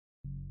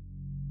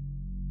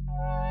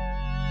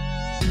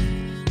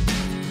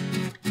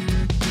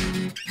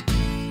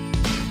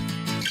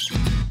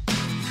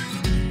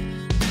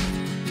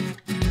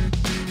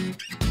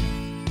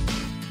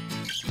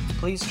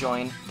Please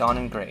join Don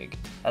and Greg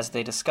as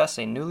they discuss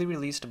a newly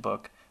released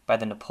book by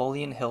the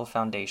Napoleon Hill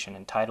Foundation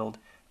entitled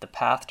The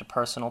Path to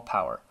Personal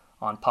Power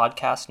on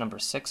podcast number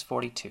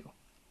 642.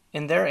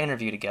 In their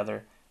interview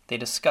together, they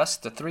discuss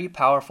the three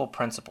powerful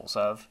principles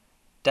of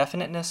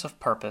definiteness of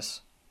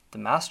purpose, the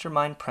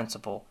mastermind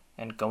principle,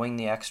 and going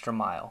the extra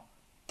mile.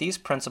 These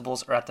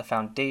principles are at the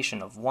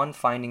foundation of one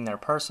finding their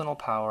personal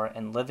power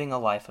and living a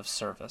life of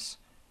service.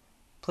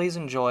 Please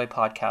enjoy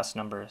podcast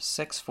number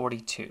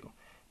 642,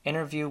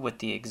 interview with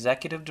the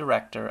Executive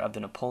Director of the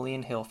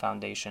Napoleon Hill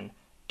Foundation,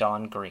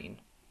 Don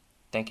Green.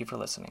 Thank you for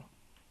listening.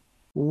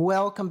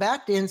 Welcome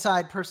back to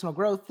Inside Personal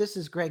Growth. This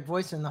is Greg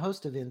Voisin, the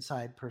host of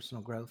Inside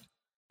Personal Growth.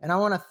 And I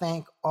want to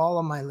thank all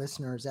of my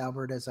listeners,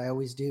 Albert, as I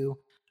always do.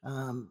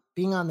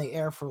 Being on the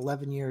air for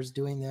 11 years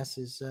doing this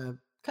is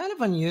kind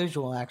of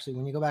unusual, actually.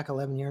 When you go back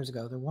 11 years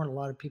ago, there weren't a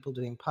lot of people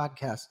doing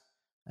podcasts,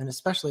 and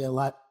especially a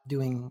lot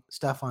doing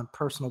stuff on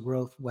personal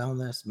growth,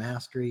 wellness,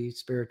 mastery,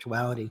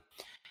 spirituality.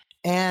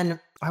 And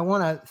I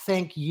want to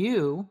thank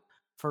you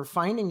for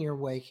finding your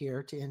way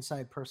here to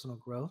Inside Personal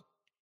Growth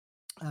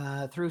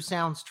through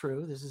Sounds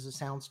True. This is a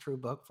Sounds True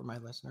book for my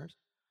listeners.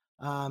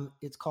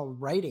 It's called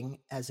Writing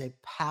as a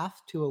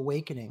Path to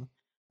Awakening,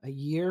 a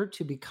Year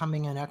to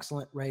Becoming an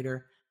Excellent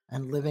Writer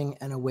and Living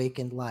an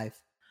Awakened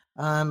Life.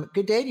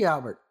 Good day to you,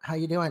 Albert. How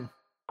you doing?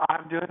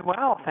 I'm doing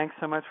well. Thanks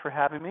so much for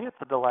having me. It's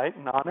a delight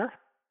and honor.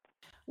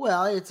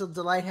 Well, it's a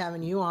delight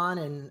having you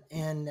on,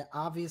 and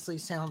obviously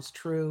Sounds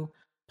True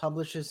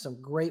publishes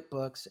some great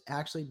books,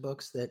 actually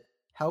books that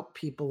help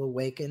people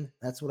awaken.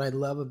 That's what I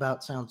love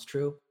about Sounds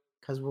True,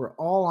 because we're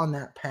all on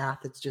that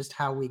path. It's just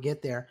how we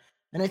get there.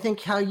 And I think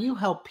how you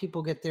help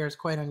people get there is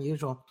quite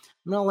unusual.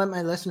 I'm going to let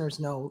my listeners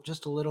know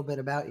just a little bit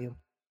about you.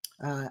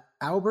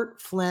 Albert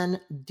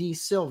Flynn D.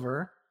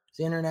 Silver is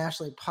an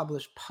internationally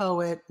published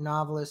poet,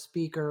 novelist,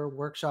 speaker,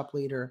 workshop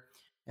leader.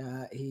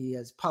 He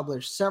has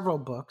published several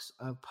books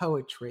of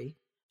poetry,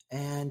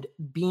 and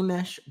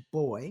Beamish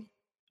Boy,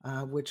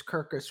 which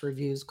Kirkus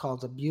Reviews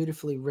calls a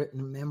beautifully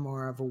written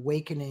memoir of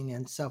awakening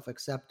and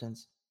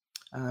self-acceptance.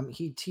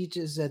 He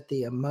teaches at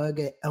the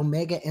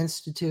Omega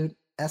Institute,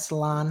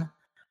 Esalen,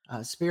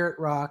 Spirit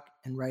Rock,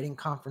 and writing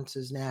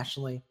conferences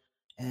nationally.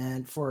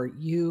 And for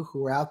you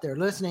who are out there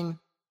listening,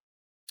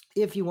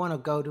 if you want to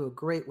go to a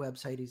great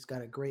website, he's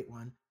got a great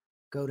one.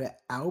 Go to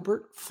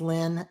Albert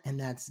Flynn, and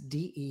that's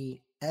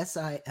DESILVER,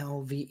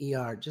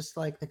 just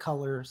like the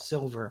color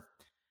silver.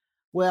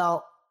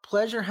 Well,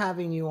 pleasure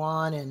having you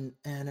on and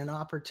an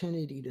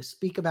opportunity to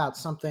speak about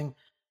something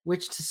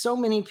which to so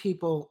many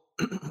people,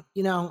 I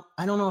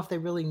don't know if they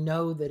really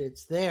know that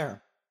it's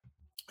there.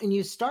 And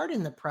you start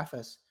in the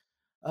preface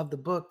of the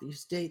book, you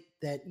state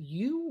that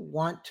you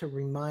want to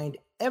remind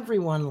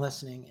everyone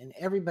listening and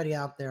everybody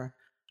out there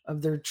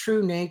of their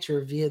true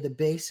nature via the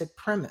basic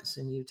premise.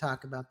 And you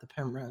talk about the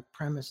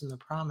premise and the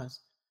promise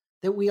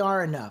that we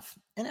are enough.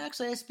 And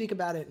actually, I speak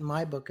about it in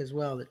my book as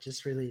well that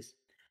just released.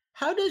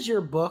 How does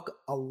your book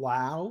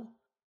allow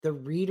the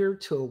reader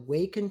to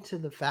awaken to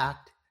the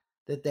fact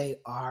that they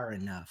are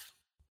enough?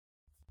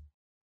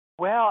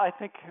 Well, I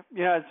think,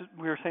 as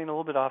we were saying a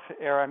little bit off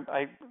air,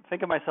 I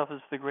think of myself as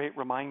the great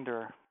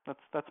reminder.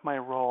 That's my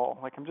role.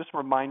 Like, I'm just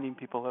reminding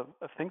people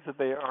of things that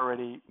they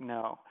already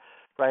know,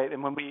 right?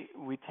 And when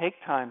we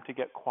take time to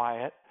get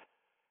quiet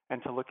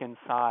and to look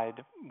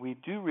inside, we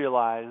do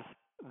realize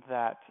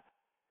that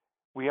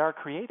we are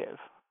creative.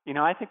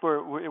 I think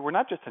we're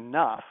not just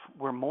enough.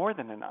 We're more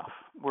than enough.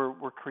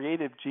 We're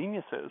creative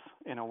geniuses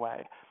in a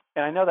way.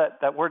 And I know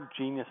that word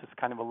genius is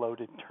kind of a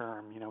loaded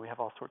term. We have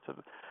all sorts of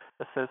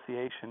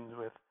associations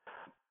with,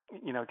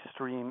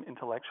 extreme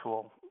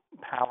intellectual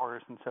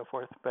powers and so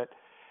forth. But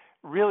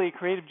really,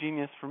 creative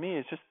genius for me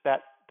is just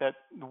that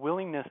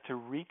willingness to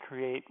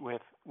recreate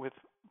with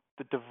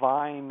the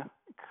divine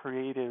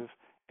creative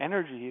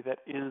energy that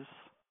is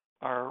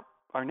our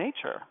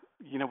nature.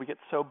 We get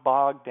so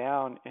bogged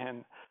down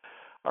in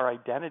our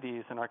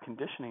identities and our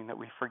conditioning that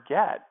we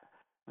forget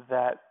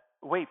that,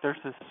 wait, there's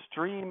this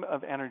stream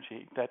of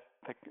energy that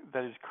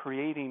is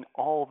creating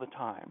all the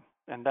time.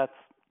 And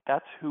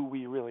that's who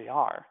we really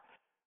are.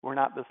 We're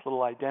not this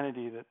little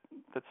identity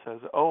that says,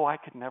 oh, I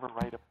could never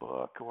write a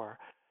book, or,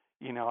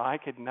 I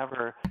could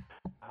never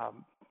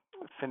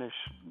finish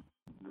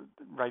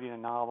writing a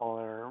novel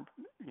or,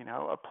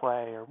 a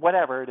play or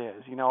whatever it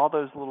is. All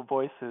those little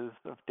voices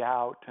of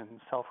doubt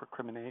and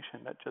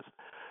self-recrimination that just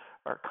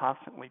are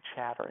constantly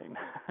chattering.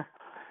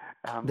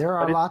 There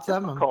are lots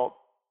of them.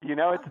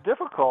 It's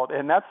difficult,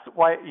 and that's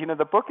why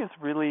the book is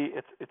really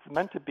it's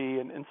meant to be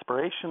an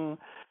inspiration,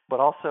 but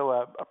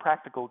also a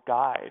practical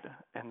guide.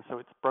 And so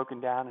it's broken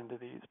down into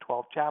these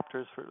 12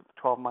 chapters for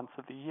 12 months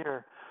of the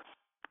year,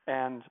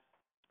 and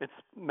it's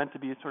meant to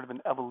be sort of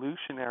an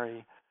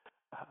evolutionary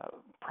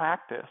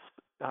practice.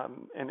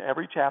 And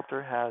every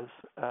chapter has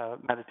a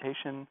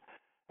meditation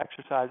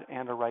exercise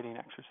and a writing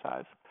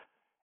exercise.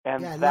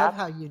 And I love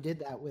how you did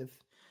that with,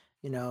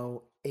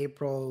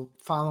 April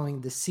following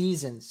the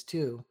seasons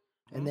too.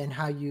 And then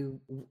how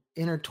you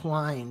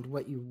intertwined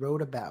what you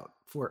wrote about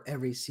for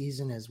every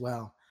season as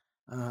well.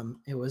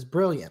 It was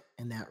brilliant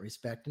in that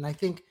respect. And I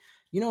think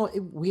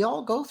we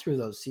all go through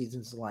those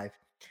seasons of life.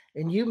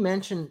 And you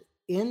mentioned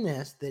in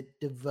this that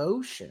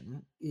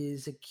devotion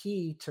is a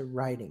key to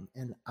writing.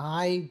 And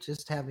I,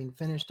 just having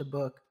finished a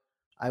book,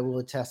 I will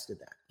attest to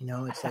that.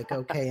 It's like,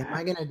 okay, am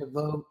I going to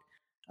devote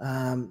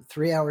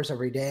 3 hours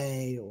every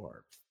day,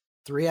 or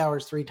 3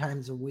 hours 3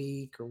 times a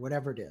week, or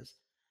whatever it is?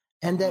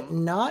 And that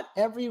not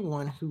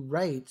everyone who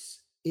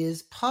writes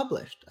is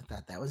published. I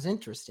thought that was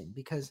interesting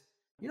because,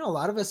 a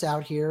lot of us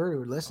out here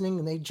who are listening,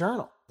 and they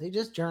journal. They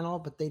just journal,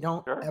 but they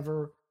don't Sure.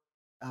 ever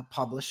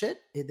publish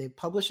it. They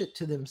publish it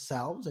to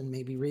themselves and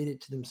maybe read it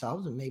to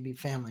themselves and maybe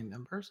family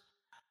members.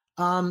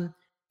 In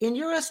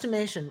your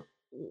estimation,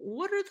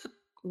 what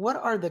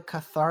are the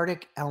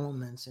cathartic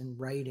elements in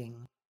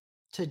writing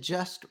to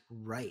just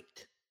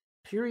write?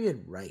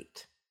 Period.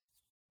 Write.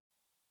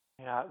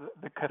 Yeah,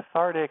 the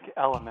cathartic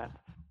element.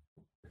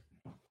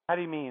 How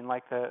do you mean?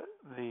 Like the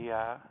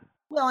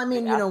Well, I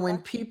mean, aspect?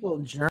 when people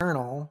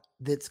journal,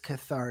 that's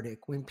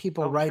cathartic. When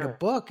people write a Sure.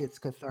 book, it's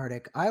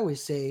cathartic. I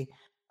always say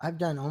I've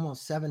done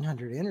almost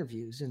 700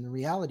 interviews, and the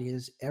reality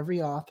is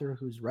every author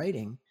who's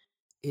writing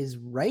is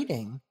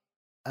writing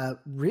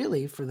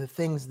really for the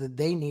things that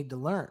they need to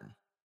learn,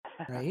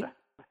 right?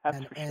 That's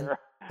and for and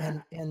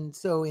sure. and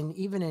so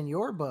even in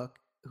your book,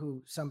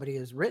 who somebody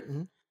has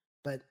written,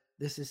 but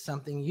this is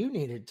something you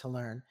needed to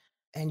learn,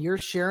 and you're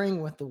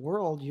sharing with the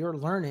world your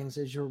learnings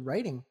as you're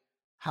writing.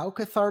 How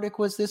cathartic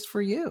was this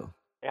for you?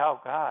 Oh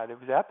God, it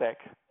was epic.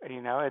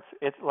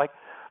 It's like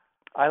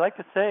I like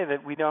to say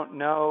that we don't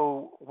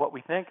know what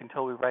we think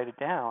until we write it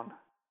down,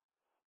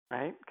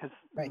 right? Because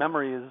Right.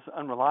 memory is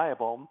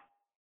unreliable,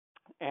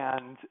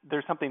 and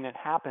there's something that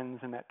happens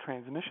in that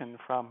transmission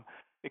from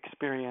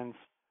experience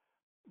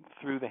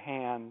through the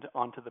hand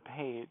onto the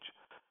page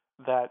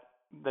that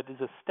is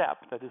a step,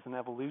 that is an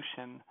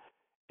evolution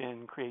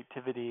in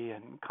creativity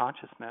and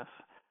consciousness.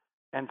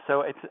 And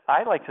so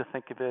I like to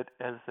think of it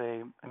as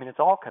it's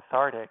all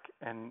cathartic,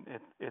 and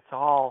it's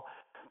all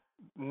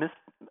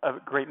a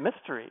great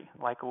mystery.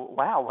 Like,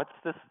 wow, what's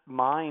this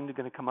mind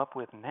going to come up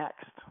with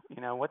next?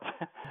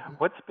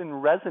 What's been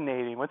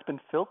resonating, what's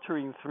been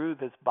filtering through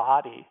this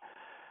body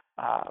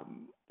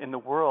in the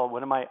world?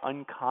 What am I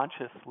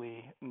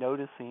unconsciously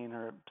noticing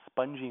or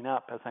sponging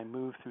up as I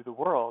move through the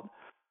world?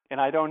 And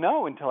I don't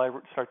know until I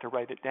start to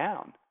write it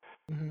down.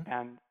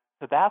 And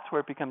so that's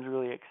where it becomes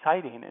really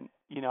exciting. And,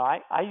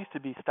 I used to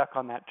be stuck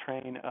on that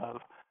train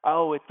of,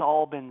 oh, it's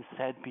all been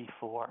said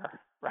before,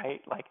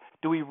 right? Like,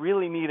 do we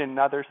really need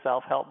another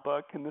self-help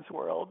book in this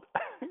world?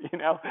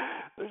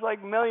 There's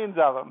like millions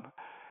of them.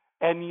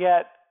 And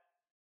yet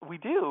we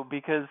do,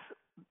 because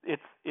it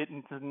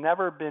has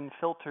never been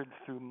filtered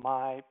through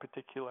my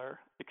particular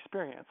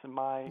experience and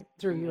my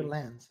Through your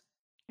lens.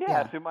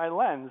 Yeah, through my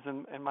lens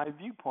and my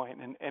viewpoint,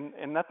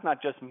 and that's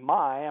not just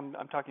I'm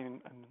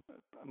talking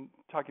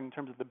in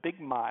terms of the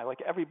big my.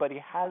 Like, everybody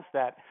has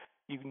that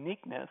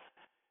uniqueness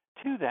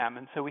to them,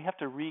 and so we have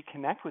to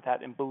reconnect with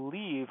that and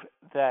believe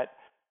that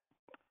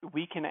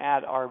we can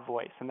add our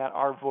voice and that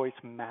our voice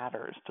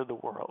matters to the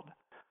world.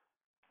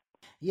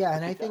 Yeah,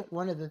 and I think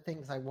one of the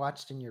things I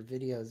watched in your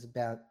videos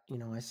about,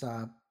 I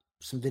saw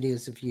some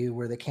videos of you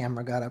where the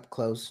camera got up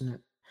close and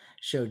it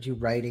showed you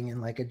writing in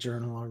like a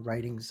journal or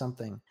writing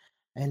something.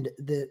 And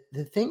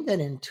the thing that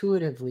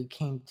intuitively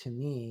came to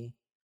me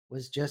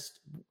was, just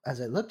as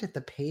I looked at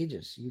the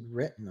pages you'd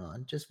written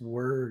on, just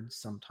words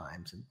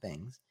sometimes and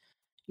things,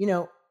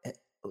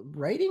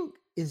 writing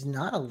is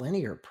not a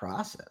linear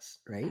process,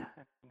 right?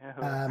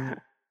 No.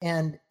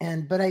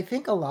 But I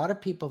think a lot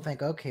of people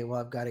think, okay, well,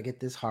 I've got to get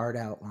this hard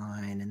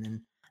outline, and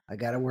then I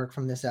got to work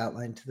from this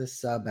outline to the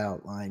sub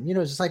outline.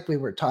 Just like we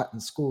were taught in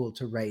school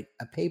to write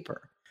a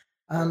paper.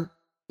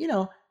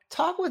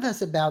 Talk with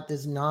us about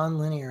this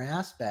nonlinear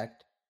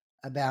aspect,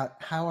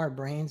 about how our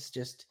brains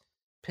just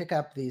pick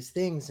up these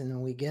things and then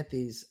we get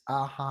these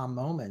aha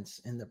moments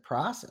in the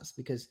process.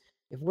 Because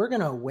if we're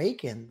going to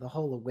awaken, the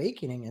whole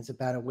awakening is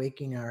about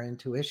awakening our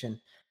intuition,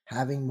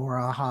 having more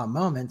aha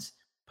moments,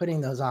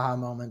 putting those aha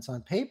moments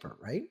on paper,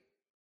 right?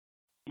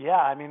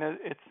 Yeah,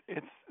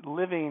 it's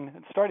living.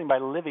 It's starting by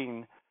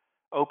living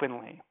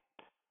openly,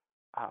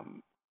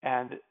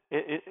 and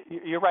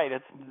you're right.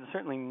 It's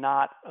certainly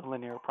not a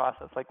linear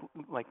process. Like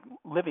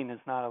living is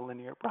not a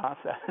linear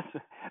process.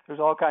 There's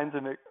all kinds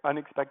of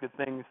unexpected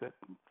things that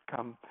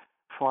come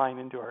flying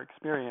into our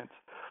experience,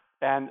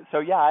 and so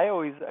yeah,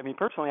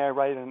 personally, I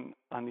write in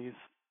these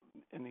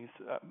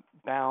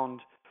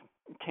bound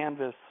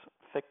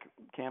thick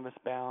canvas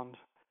bound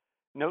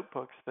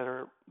notebooks that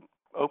are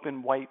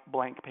open white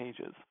blank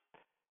pages,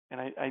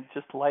 and I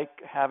just like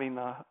having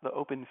the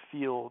open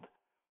field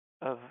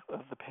of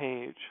the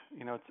page.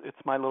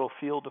 It's my little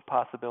field of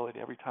possibility.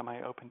 Every time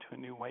I open to a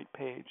new white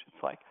page,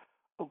 it's like,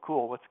 oh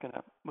cool, what's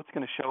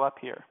gonna show up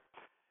here?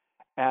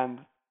 And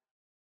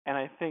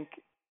I think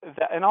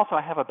that, and also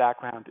I have a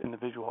background in the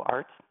visual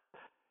arts,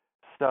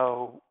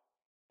 so,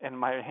 and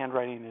my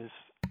handwriting is,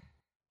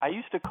 I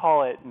used to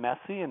call it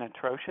messy and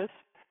atrocious,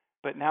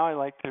 but now I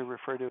like to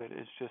refer to it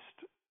as just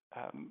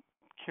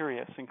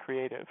curious and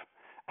creative.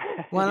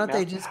 Why you don't know.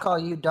 they just call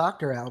you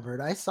Dr.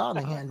 Albert? I saw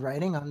the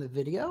handwriting on the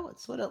video.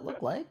 That's what it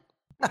looked like.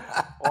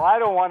 Well, I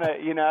don't want to,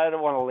 I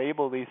don't want to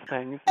label these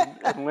things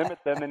and limit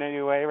them in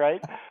any way,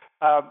 right?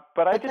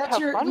 But I But just that's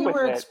have fun you with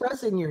were it.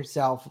 expressing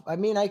yourself. I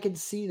mean, I could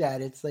see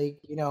that. It's like,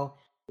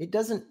 it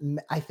doesn't,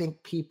 I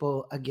think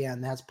people,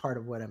 again, that's part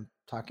of what I'm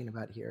talking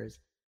about here is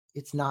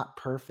it's not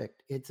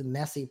perfect. It's a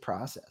messy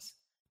process,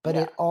 but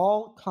Yeah. it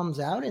all comes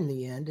out in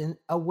the end. And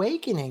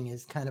awakening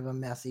is kind of a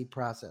messy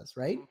process,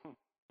 right? Mhm.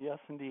 Yes,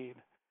 indeed.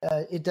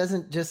 It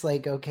doesn't just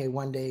like, okay,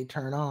 one day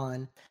turn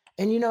on.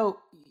 And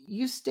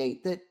you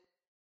state that,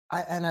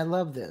 and I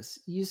love this,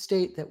 you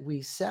state that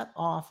we set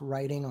off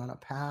writing on a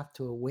path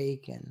to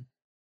awaken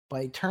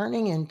by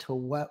turning into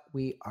what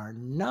we are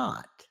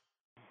not.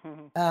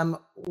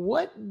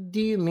 What do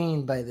you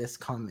mean by this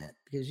comment?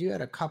 Because you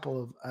had a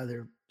couple of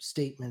other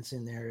statements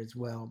in there as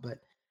well, but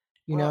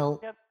Well,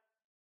 yeah,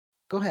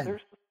 go ahead.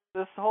 there's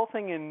this whole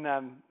thing in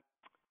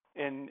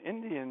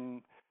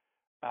Indian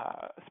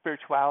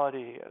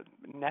spirituality,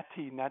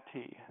 neti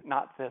neti,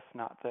 not this,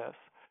 not this.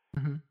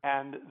 Mm-hmm.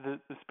 And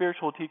the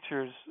spiritual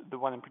teachers, the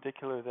one in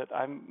particular that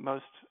I'm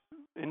most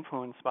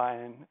influenced by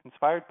and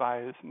inspired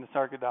by is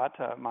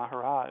Nisargadatta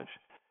Maharaj,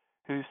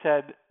 who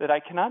said that I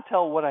cannot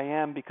tell what I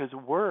am because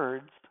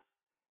words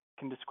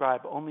can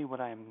describe only what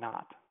I am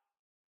not,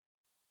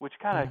 which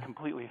kind of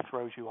completely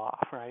throws you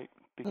off, right?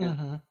 Because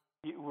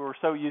we're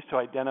so used to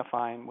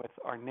identifying with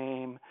our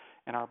name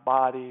and our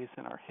bodies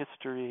and our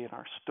history and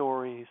our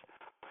stories,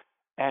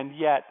 and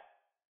yet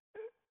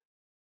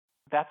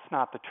that's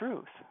not the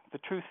truth. The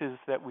truth is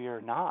that we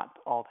are not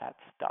all that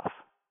stuff.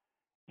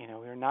 We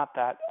are not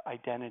that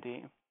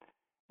identity.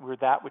 We're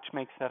that which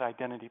makes that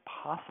identity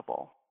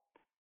possible.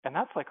 And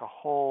that's like a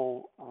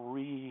whole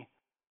reworking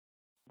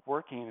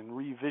and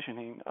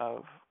revisioning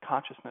of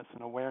consciousness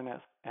and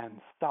awareness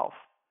and self.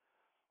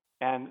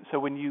 And so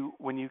when you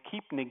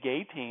keep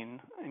negating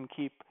and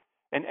keep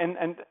and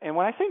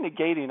when I say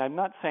negating, I'm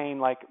not saying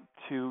like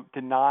to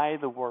deny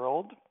the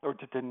world or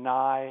to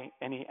deny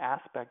any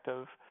aspect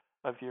of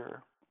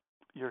your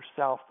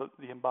self,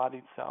 the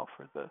embodied self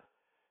or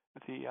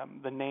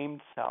the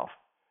named self,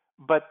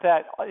 but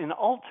that in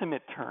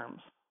ultimate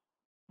terms,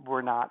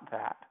 we're not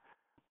that.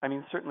 I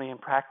mean, certainly in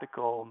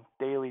practical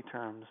daily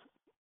terms,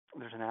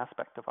 there's an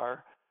aspect of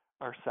our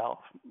self,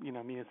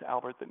 me as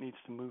Albert that needs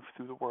to move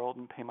through the world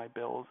and pay my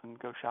bills and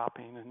go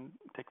shopping and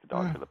take the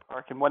dog to the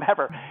park and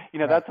whatever.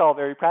 Right. That's all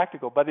very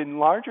practical. But in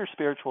larger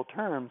spiritual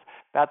terms,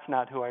 that's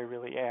not who I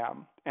really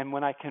am. And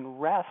when I can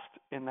rest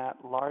in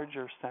that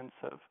larger sense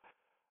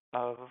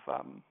of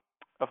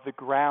the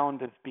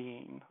ground of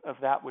being, of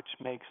that which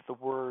makes the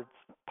words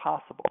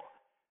possible,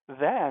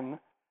 then,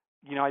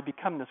 I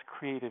become this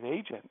creative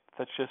agent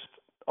that's just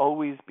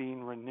always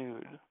being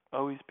renewed,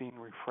 always being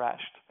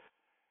refreshed.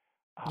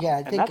 Yeah, I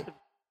and think that's a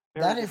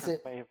that very is different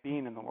it. way of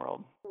being in the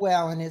world.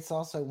 Well, and it's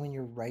also when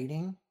you're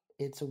writing,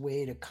 it's a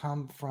way to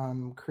come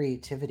from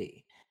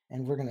creativity.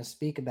 And we're going to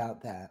speak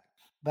about that.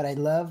 But I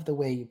love the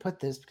way you put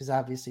this because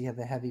obviously you have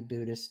a heavy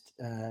Buddhist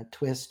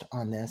twist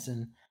on this.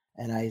 And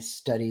I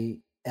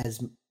study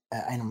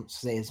I don't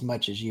say as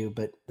much as you,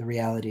 but the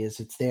reality is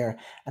it's there.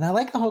 And I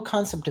like the whole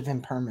concept of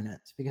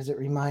impermanence because it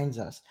reminds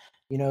us,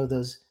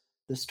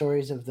 the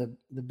stories of the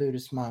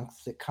Buddhist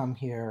monks that come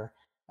here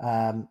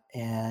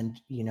and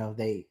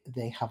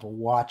they have a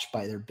watch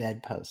by their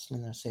bedpost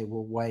and they'll say,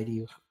 well, why do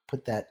you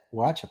put that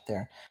watch up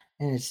there?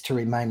 And it's to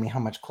remind me how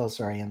much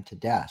closer I am to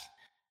death.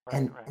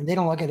 Right. And they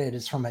don't look at it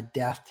as from a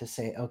death to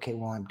say, okay,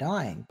 well, I'm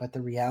dying. But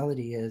the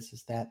reality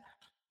is that,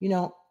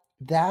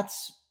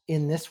 that's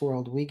in this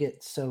world, we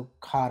get so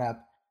caught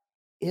up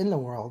in the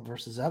world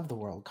versus of the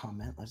world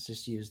comment. Let's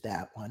just use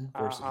that one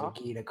versus a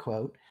Gita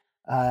quote.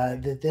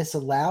 That this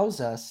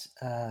allows us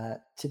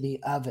to be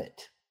of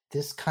it,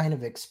 this kind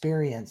of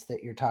experience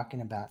that you're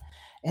talking about.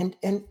 And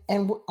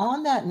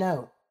on that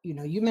note,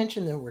 you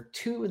mentioned there were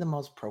two of the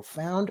most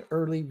profound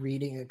early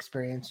reading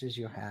experiences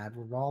you had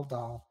were Roald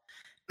Dahl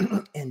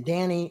and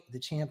Danny, the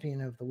Champion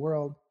of the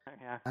World,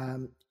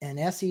 and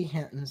S.E.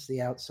 Hinton's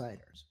The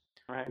Outsiders.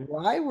 Right.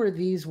 Why were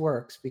these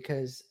works?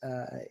 Because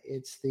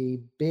it's the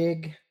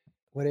big,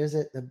 what is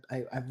it?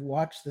 I've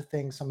watched the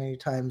thing so many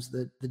times,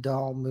 the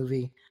Dahl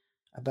movie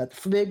about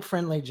the big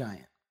friendly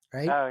giant,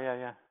 right? Oh,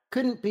 yeah.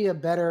 Couldn't be a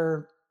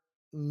better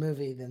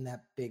movie than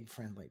that big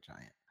friendly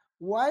giant.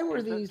 Why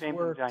were these James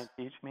works? and the Giant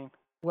Peach, you mean?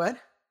 What?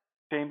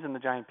 James and the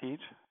Giant Peach?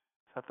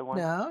 Is that the one?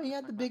 No, he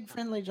had the big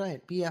friendly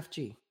giant,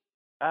 BFG.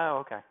 Oh,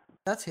 okay.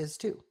 That's his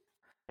too.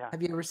 Yeah.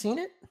 Have you ever seen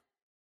it?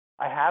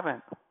 I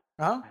haven't.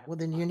 Oh, well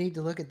then you need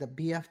to look at the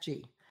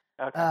BFG.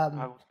 Okay, I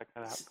will check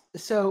that out.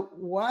 So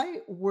why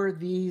were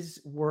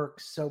these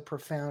works so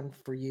profound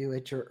for you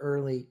at your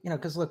early,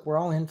 because look, we're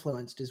all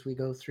influenced as we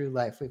go through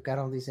life. We've got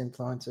all these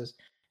influences,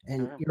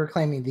 and you're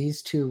claiming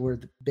these two were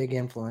the big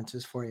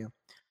influences for you.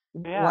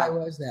 Yeah. Why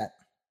was that?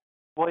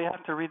 Well, you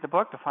have to read the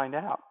book to find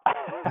out.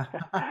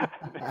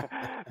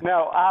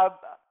 No,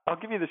 I'll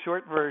give you the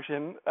short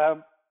version.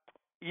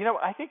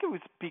 I think it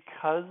was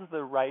because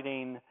the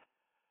writing,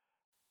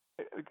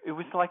 it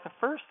was like the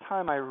first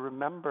time I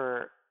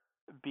remember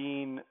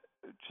being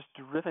just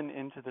driven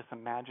into this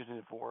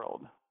imaginative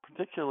world,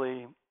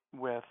 particularly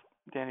with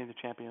Danny the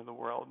Champion of the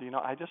World.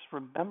 I just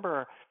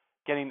remember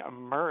getting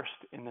immersed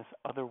in this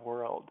other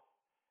world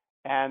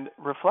and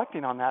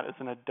reflecting on that as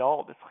an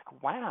adult. It's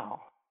like,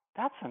 wow,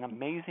 that's an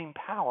amazing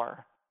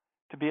power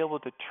to be able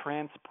to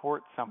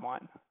transport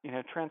someone,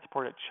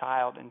 transport a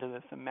child into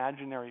this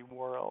imaginary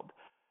world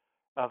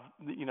of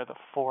the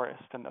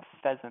forest and the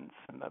pheasants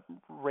and the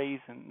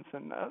raisins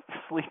and the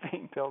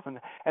sleeping pills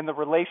and the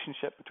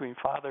relationship between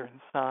father and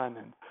son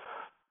and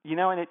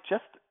it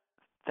just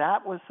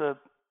that was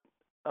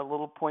a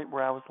little point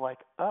where I was like,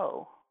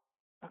 oh,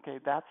 okay,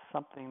 that's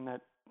something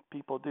that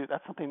people do.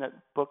 That's something that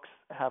books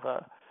have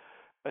a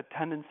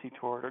tendency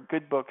toward, or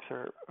good books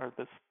are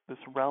this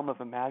realm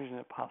of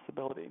imaginative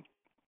possibility.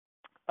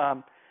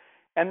 And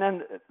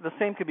then the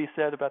same could be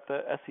said about the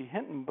S.E.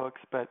 Hinton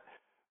books, but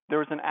there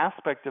was an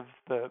aspect of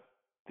the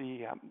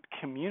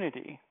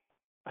community,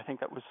 I think,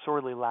 that was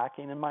sorely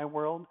lacking in my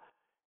world.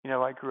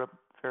 I grew up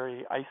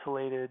very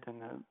isolated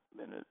in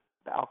an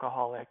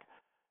alcoholic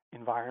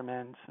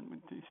environment, and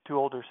with these two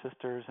older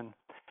sisters, and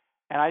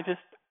I just,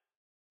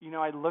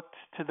 I looked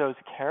to those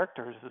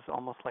characters as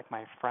almost like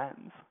my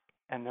friends,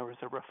 and there was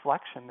a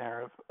reflection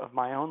there of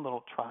my own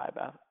little tribe.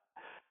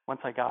 Once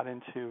I got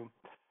into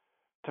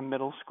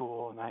middle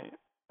school, and I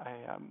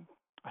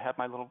had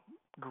my little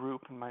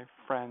group and my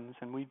friends,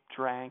 and we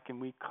drank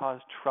and we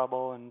caused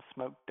trouble and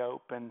smoked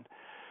dope, and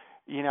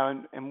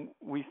and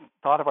we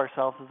thought of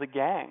ourselves as a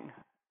gang,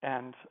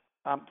 and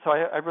so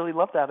I really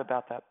love that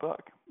about that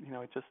book.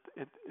 It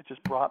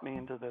just brought me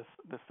into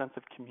this sense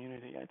of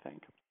community, I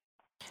think.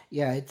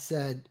 Yeah, it's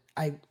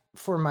I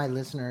for my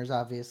listeners,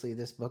 obviously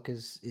this book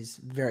is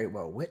very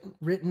well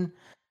written.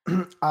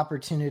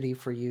 Opportunity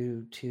for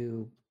you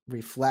to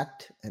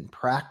reflect and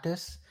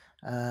practice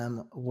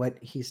what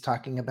he's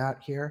talking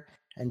about here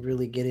and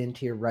really get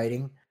into your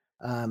writing.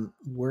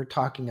 We're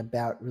talking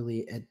about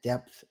really at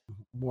depth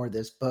more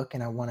this book,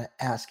 and I want to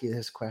ask you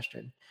this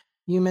question.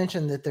 You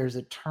mentioned that there's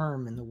a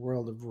term in the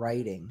world of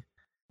writing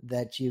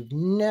that you've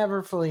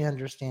never fully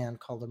understand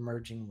called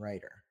emerging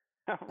writer.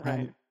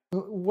 Right.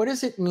 What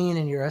does it mean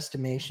in your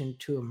estimation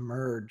to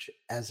emerge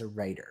as a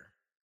writer?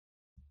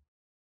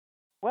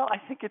 Well, I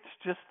think it's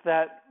just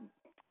that,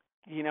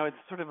 it's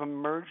sort of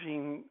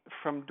emerging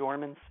from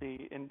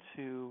dormancy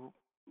into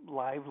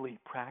lively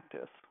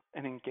practice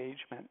and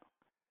engagement.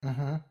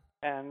 Mm-hmm.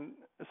 And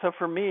so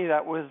for me,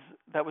 that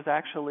was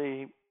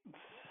actually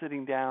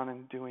sitting down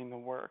and doing the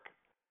work,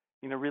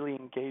 really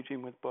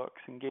engaging with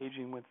books,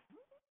 engaging with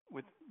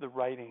the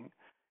writing,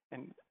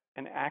 and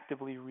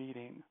actively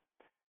reading,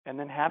 and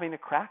then having a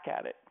crack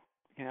at it,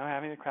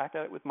 having a crack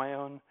at it with my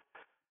own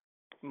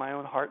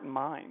heart and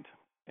mind,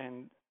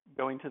 and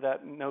going to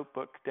that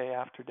notebook day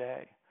after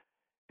day.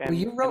 And, well,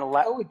 you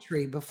wrote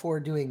poetry before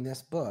doing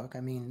this book.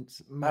 I mean,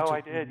 much. Oh, I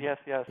did. Yes.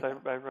 Yeah.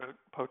 I wrote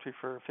poetry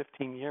for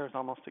 15 years,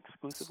 almost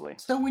exclusively.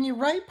 So when you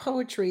write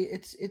poetry,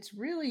 it's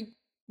really,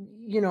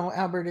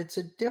 Albert, it's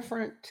a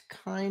different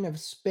kind of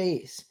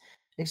space.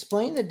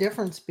 Explain the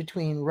difference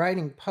between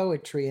writing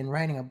poetry and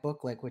writing a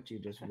book like what you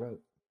just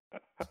wrote.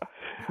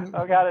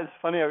 Oh God, it's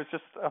funny.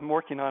 I'm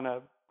working on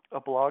a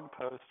blog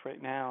post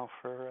right now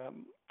for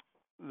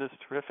this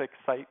terrific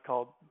site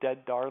called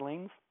Dead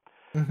Darlings.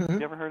 Mm-hmm. Have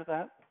you ever heard of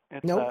that?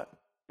 Nope.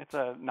 It's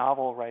a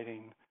novel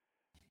writing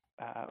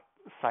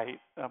site,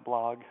 a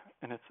blog,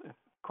 and it's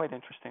quite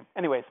interesting.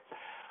 Anyways,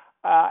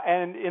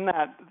 and in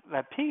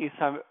that piece,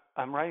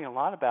 I'm writing a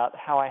lot about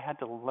how I had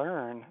to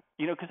learn,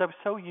 because I was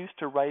so used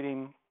to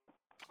writing.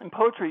 In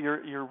poetry,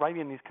 you're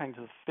writing these kinds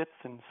of fits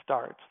and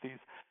starts, these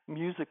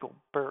musical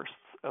bursts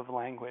of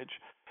language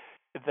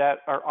that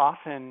are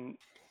often,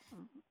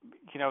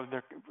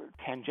 they're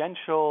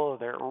tangential,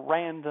 they're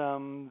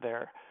random,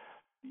 they're,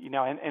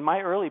 and my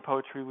early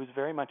poetry was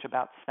very much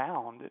about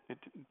sound. It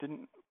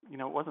didn't,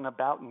 it wasn't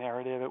about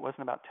narrative. It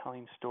wasn't about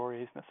telling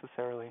stories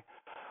necessarily.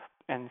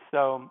 And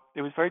so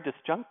it was very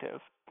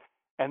disjunctive.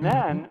 And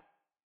then,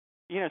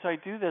 so I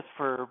do this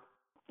for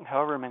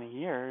however many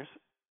years,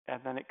 and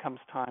then it comes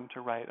time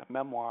to write a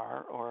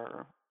memoir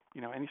or,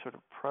 any sort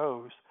of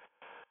prose,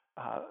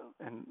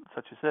 and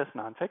such as this,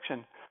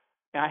 nonfiction.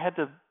 And I had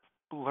to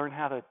learn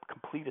how to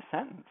complete a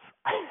sentence.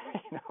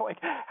 Like,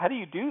 how do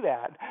you do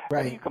that?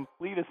 Right. How do you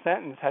complete a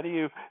sentence? How do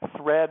you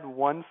thread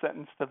one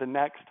sentence to the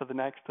next, to the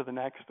next, to the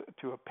next,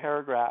 to a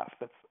paragraph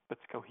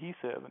that's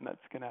cohesive and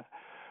that's going to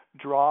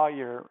draw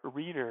your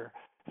reader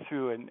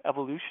through an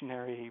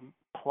evolutionary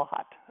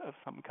plot of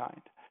some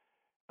kind?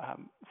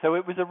 So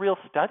it was a real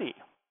study,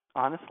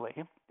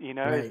 honestly,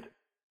 Right.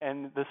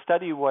 And the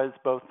study was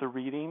both the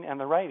reading and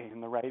the writing,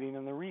 and the writing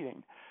and the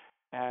reading.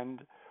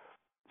 And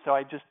so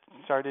I just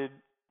started,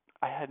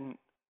 I hadn't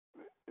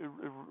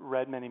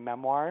read many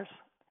memoirs,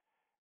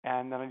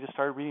 and then I just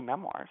started reading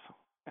memoirs,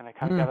 and I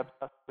kind of got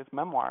obsessed with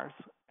memoirs.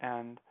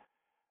 And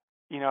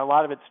a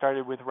lot of it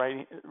started with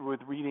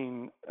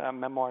reading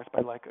memoirs by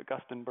like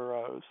Augusten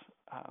Burroughs.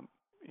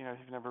 If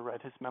you've never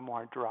read his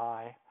memoir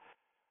Dry,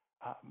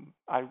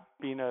 I've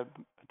been a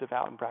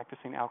devout and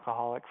practicing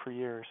alcoholic for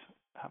years.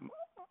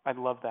 I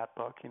love that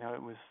book.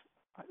 It was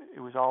it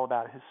was all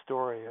about his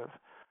story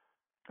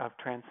of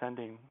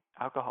transcending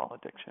alcohol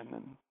addiction,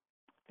 and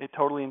it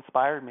totally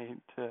inspired me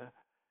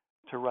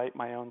to write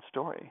my own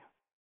story.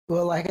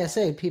 Well, like I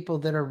say, people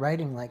that are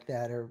writing like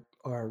that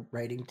are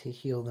writing to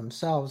heal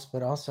themselves,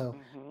 but also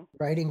Hmm.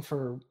 writing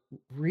for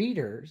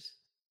readers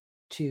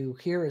to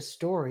hear a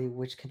story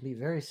which can be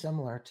very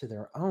similar to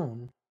their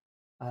own,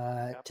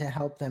 Yep. to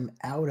help them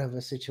out of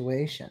a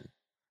situation.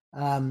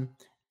 Um,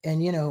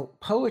 and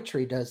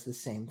poetry does the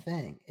same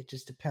thing. It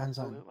just depends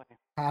on Absolutely.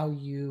 how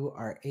you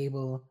are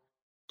able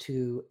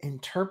to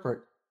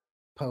interpret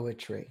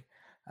poetry.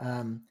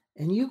 And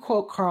you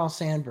quote Carl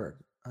Sandburg,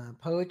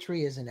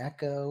 poetry is an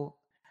echo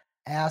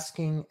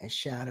asking a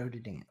shadow to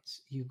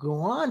dance. You go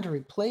on to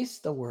replace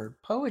the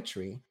word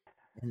poetry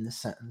in the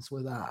sentence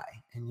with I,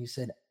 and you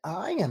said,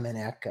 I am an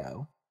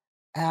echo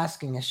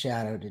asking a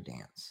shadow to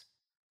dance.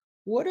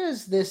 What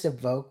does this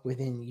evoke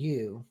within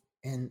you,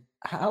 and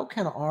how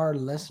can our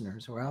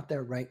listeners who are out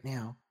there right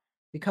now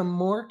become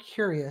more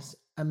curious,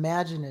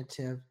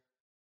 imaginative,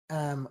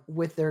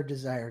 with their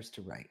desires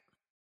to write?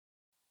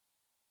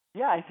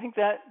 Yeah, I think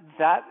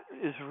that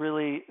is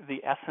really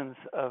the essence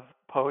of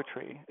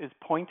poetry, is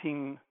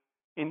pointing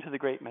into the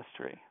great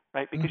mystery,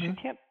 right? Because Mm-hmm. you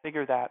can't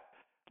figure that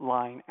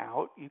line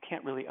out. You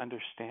can't really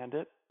understand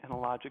it in a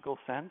logical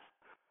sense.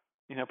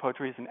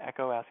 Poetry is an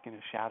echo asking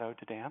a shadow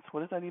to dance.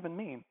 What does that even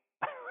mean?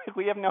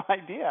 We have no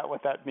idea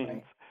what that means.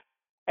 Right.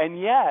 And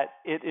yet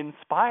it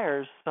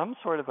inspires some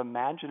sort of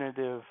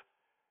imaginative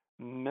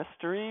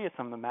mystery,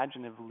 some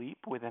imaginative leap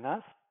within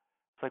us.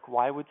 It's like,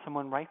 why would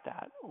someone write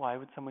that? Why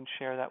would someone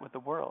share that with the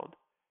world?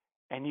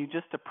 And you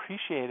just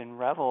appreciate and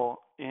revel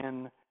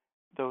in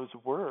those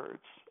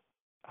words,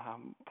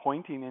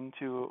 pointing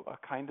into a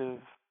kind of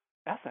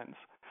essence.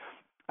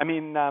 I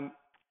mean,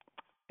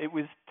 it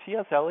was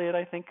T.S. Eliot,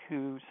 I think,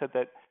 who said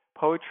that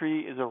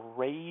poetry is a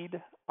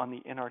raid on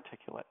the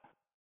inarticulate.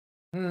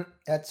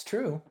 That's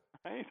true.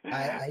 Right?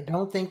 I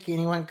don't think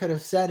anyone could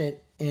have said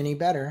it any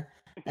better.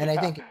 And I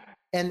Yeah. think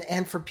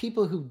and for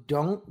people who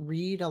don't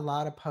read a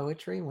lot of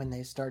poetry, when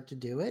they start to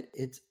do it,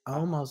 it's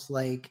almost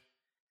like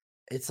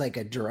it's like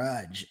a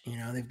drudge.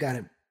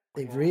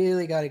 They've Yeah.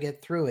 really got to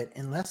get through it.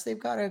 Unless they've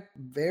got a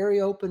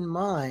very open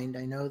mind.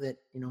 I know that,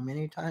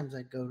 many times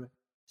I'd go to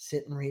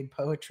sit and read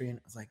poetry and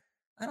it was like,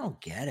 I don't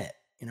get it.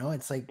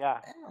 It's like, Yeah.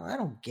 I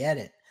don't get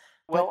it.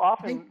 Well, But I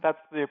think, often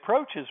that's the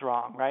approach is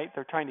wrong, right?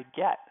 They're trying to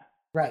get.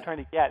 They're right,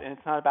 trying to get, and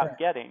it's not about right,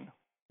 getting.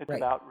 It's right.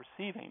 about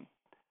receiving.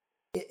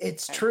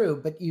 It's And true,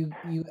 but you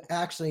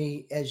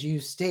actually, as you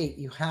state,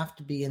 you have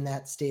to be in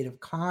that state of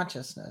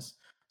consciousness.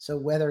 So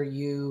whether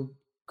you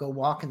go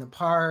walk in the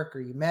park or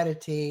you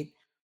meditate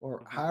or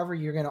mhm, however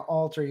you're going to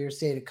alter your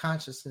state of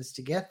consciousness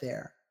to get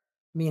there,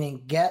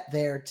 meaning get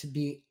there to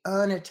be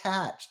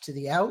unattached to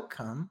the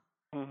outcome,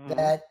 mhm,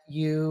 that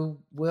you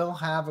will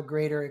have a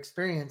greater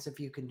experience if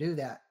you can do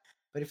that.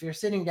 But if you're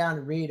sitting down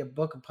to read a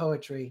book of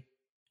poetry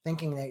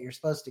thinking that you're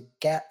supposed to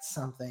get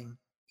something,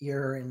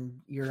 you're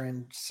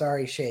in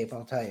sorry shape,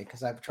 I'll tell you,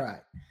 because I've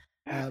tried.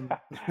 Um,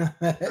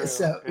 true.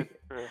 so, It's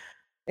true.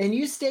 and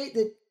you state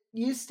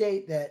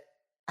that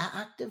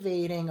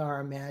activating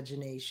our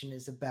imagination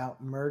is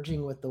about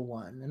merging with the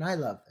one, and I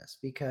love this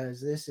because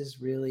this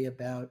is really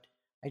about.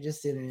 I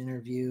just did an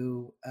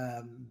interview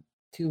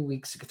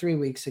 3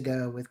 weeks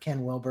ago with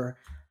Ken Wilber,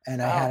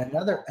 and I Oh, had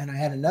another beautiful. and I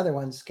had another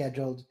one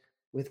scheduled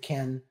with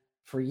Ken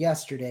for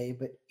yesterday,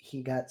 but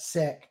he got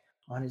sick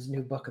on his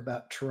new book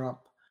about Trump.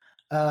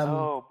 Um,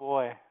 Oh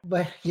boy.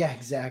 but yeah,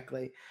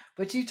 exactly.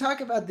 But you talk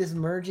about this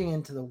merging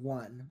into the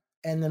one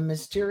and the Mhm.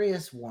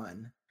 mysterious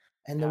one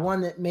and the Yeah.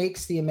 one that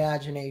makes the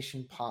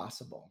imagination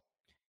possible.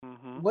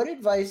 Mhm. What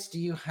advice do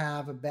you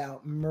have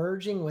about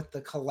merging with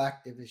the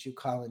collective, as you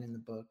call it in the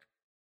book,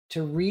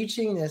 to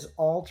reaching this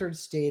altered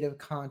state of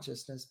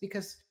consciousness?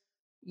 Because,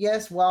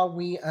 yes, while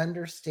we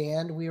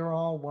understand we are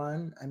all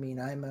one, I mean,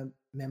 I'm a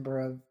member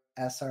of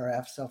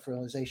SRF, Self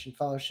Realization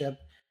Fellowship,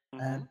 Mhm.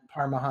 and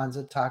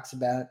Paramahansa talks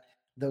about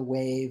the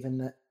wave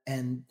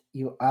and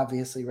you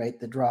obviously, right,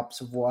 the drops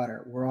of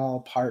water. We're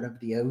all part of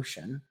the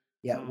ocean,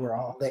 yet we're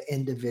all Mhm. the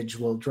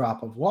individual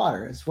drop of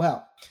water as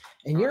well.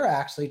 And you're Sure.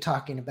 actually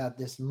talking about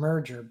this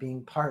merger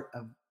being part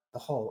of the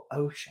whole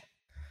ocean.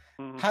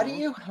 How do Mhm.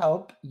 you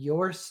help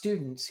your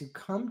students who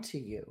come to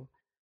you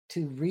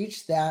to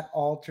reach that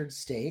altered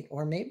state,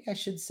 or maybe I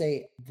should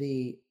say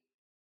the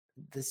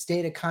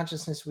state of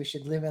consciousness we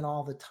should live in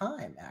all the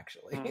time,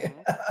 actually,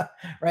 Mhm.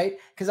 right?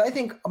 Because I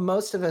think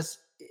most of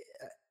us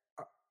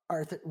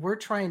we're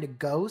trying to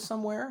go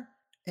somewhere,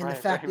 and the Right.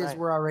 Right. fact is Right.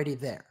 we're already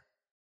there,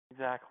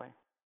 Exactly.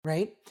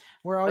 right?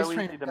 We're always So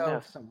trying to easy to go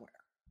miss. somewhere,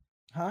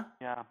 huh?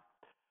 Yeah.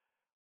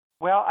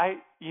 Well,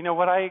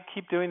 what I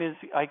keep doing is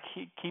I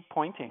keep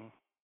pointing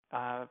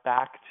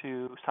back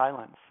to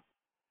silence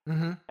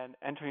Mm-hmm. and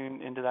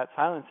entering into that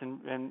silence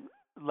and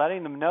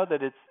letting them know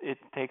that it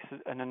takes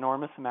an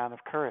enormous amount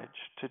of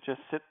courage to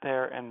just sit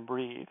there and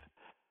breathe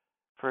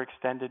for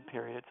extended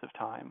periods of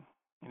time.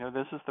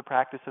 This is the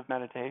practice of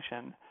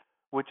meditation,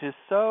 which is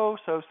so,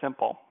 so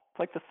simple. It's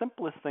like the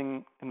simplest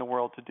thing in the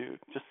world to do.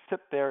 Just sit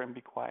there and be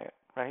quiet,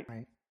 right?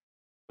 Right.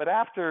 But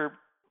after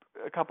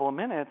a couple of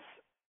minutes,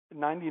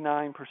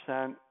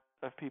 99%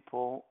 of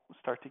people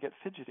start to get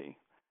fidgety,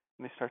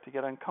 and they start to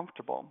get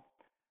uncomfortable,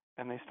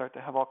 and they start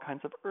to have all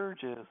kinds of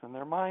urges, and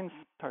their mind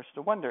starts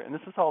to wander. And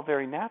this is all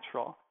very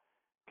natural,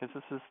 because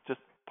this is just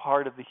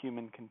part of the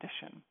human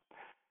condition.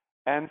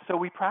 And so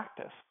we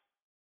practice.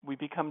 We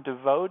become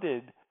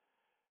devoted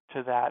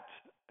to that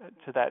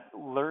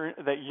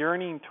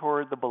yearning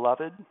toward the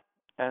beloved,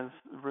 as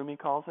Rumi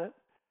calls it.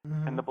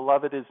 Mhm. And the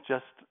beloved is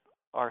just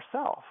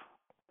ourself,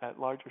 that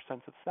larger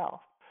sense of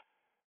self.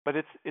 But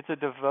it's a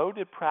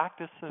devoted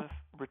practice of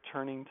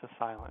returning to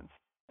silence.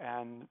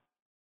 And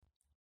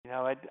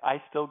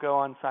I still go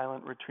on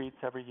silent retreats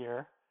every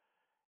year,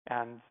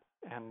 and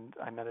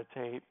I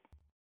meditate,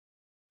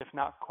 if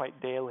not quite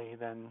daily,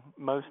 then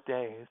most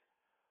days.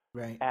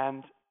 Right.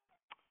 And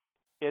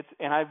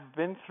I've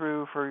been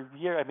through for a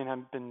year. I mean,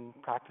 I've been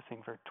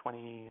practicing for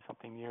 20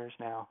 something years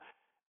now,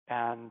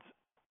 and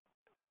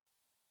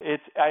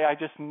I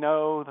just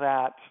know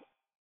that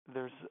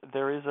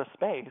there is a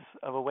space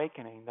of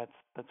awakening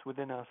that's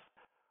within us,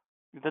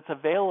 that's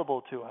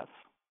available to us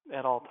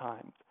at all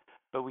times.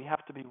 But we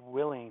have to be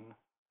willing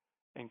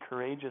and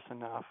courageous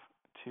enough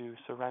to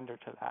surrender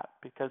to that,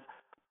 because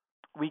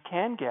we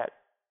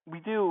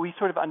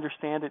sort of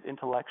understand it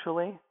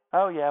intellectually.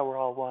 Oh yeah, we're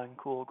all one,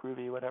 cool,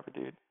 groovy, whatever,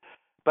 dude.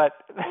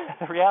 But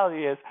the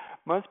reality is,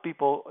 most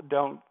people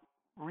don't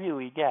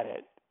really get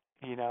it.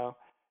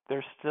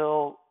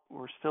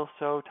 We're still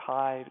so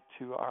tied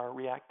to our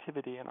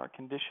reactivity and our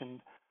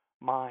conditioned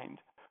mind,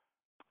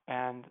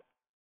 and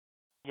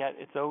yet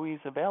it's always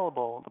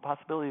available. The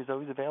possibility is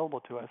always available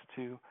to us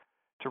to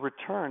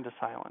return to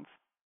silence.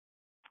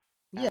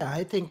 Yeah,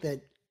 I think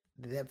that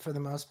for the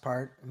most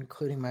part,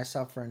 including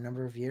myself for a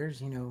number of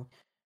years,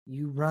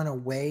 you run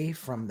away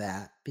from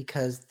that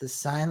because the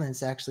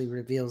silence actually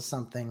reveals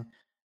something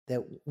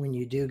that when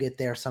you do get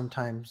there,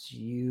 sometimes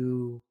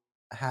you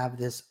have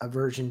this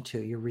aversion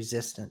to, you're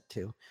resistant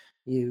to.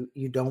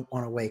 You don't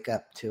want to wake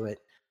up to it.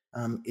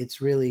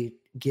 It's really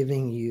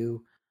giving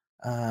you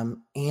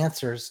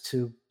answers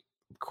to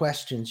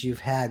questions you've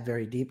had,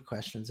 very deep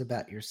questions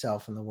about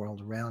yourself and the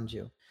world around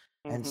you.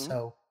 And Mm-hmm.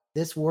 so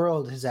this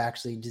world is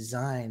actually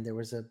designed. There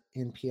was a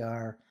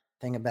NPR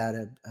thing about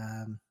a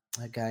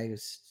guy who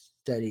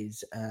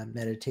studies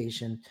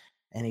meditation,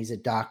 and he's a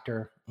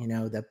doctor.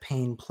 The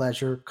pain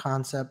pleasure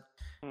concept.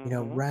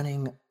 Mm-hmm.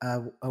 Running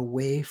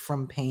away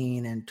from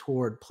pain and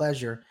toward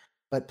pleasure,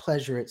 but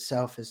pleasure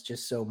itself is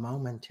just so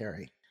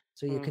momentary.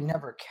 So you can Mm-hmm.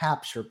 never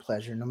capture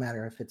pleasure, no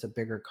matter if it's a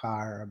bigger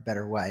car or a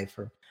better wife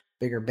or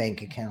bigger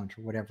bank account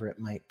or whatever it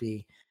might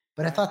be.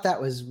 But I Right. thought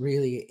that was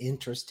really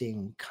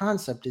interesting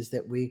concept, is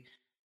that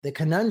the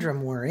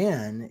conundrum we're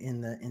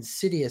in the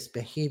insidious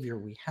behavior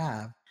we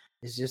have,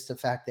 is just the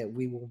fact that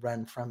we will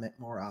run from it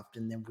more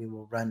often than we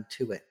will run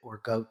to it or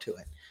go to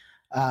it.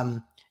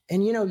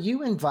 And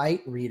you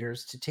invite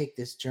readers to take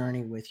this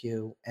journey with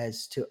you,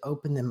 as to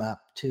open them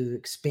up to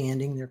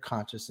expanding their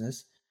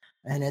consciousness,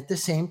 and at the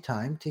same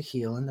time to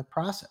heal in the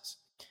process.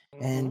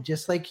 Mm-hmm. And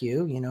just like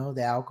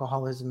the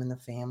alcoholism in the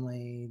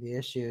family, the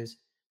issues,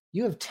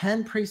 you have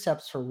 10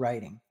 precepts for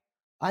writing.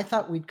 I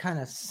thought we'd kind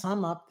of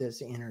sum up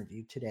this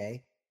interview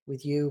today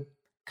with you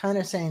kind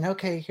of saying,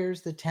 okay,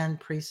 here's the 10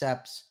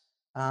 precepts,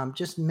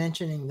 just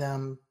mentioning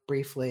them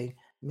briefly,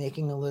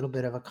 making a little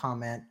bit of a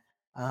comment.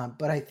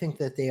 But I think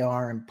that they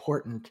are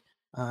important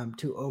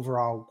to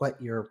overall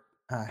what you're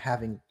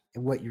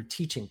what you're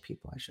teaching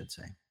people, I should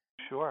say.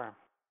 Sure.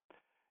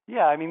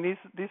 Yeah, I mean,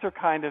 these are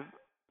kind of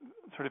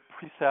sort of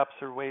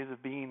precepts or ways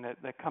of being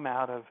that come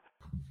out of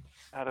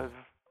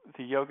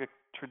the yoga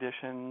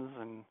traditions,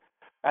 and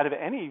out of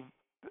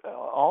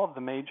all of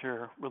the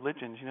major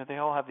religions. They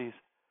all have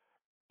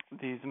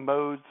these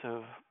modes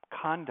of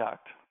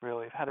conduct,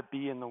 really, of how to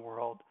be in the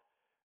world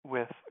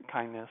with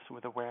kindness,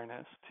 with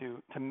awareness,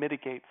 to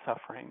mitigate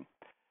suffering.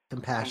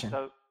 Compassion. And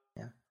so,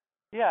 Yeah.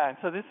 yeah, and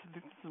so this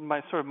is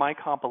my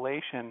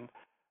compilation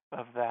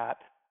of that,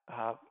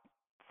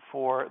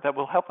 that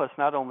will help us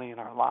not only in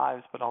our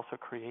lives but also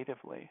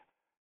creatively,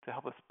 to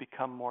help us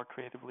become more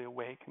creatively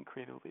awake and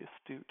creatively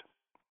astute.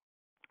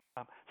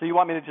 So you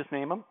want me to just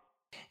name them?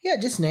 Yeah,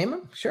 just name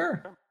them.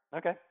 Sure.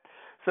 Okay.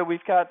 So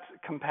we've got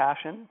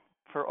compassion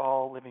for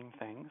all living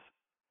things.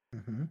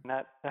 Mm-hmm. And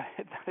that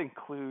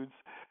includes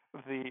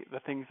the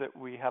things that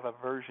we have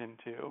aversion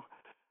to.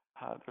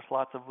 There's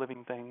lots of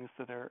living things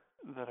that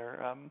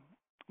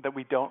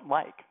we don't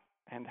like,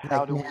 and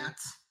how Like do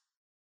gnats.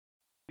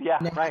 we? Yeah,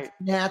 right.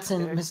 Gnats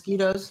and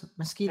mosquitoes.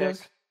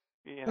 Tick,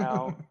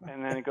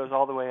 and then it goes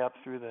all the way up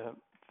through the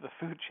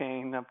food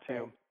chain, up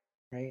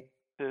right.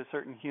 to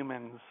certain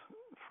humans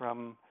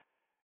from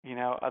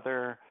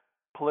other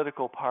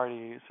political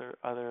parties or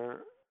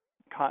other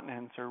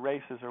continents or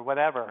races or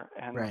whatever.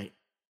 And Right.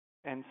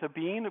 and so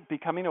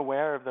becoming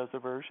aware of those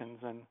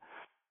aversions,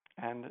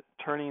 and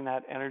turning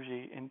that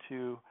energy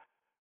into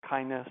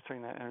kindness,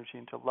 turning that energy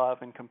into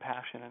love and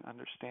compassion and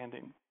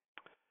understanding.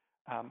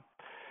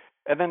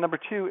 And then number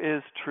 2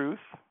 is truth,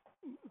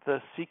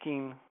 the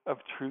seeking of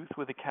truth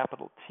with a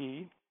capital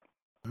T.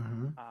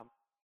 Mm-hmm.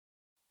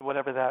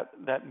 whatever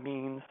that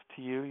means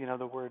to you.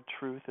 The word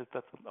truth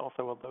that's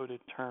also a loaded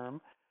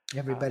term.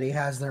 Everybody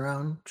has their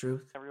own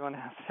truth. Everyone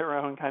has their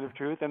own kind of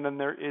truth, and then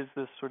there is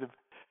this sort of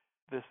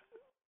this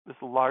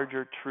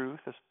larger truth,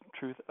 this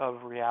truth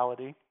of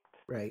reality.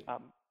 Right.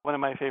 One of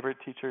my favorite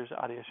teachers,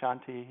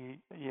 Adyashanti,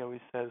 he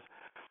always says,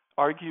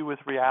 argue with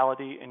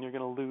reality and you're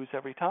going to lose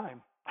every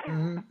time.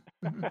 Mm-hmm.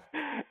 Mm-hmm.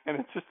 And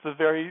it's just a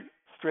very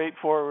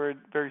straightforward,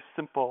 very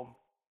simple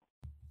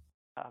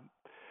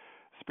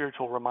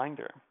spiritual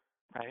reminder,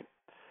 right?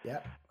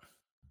 Yep.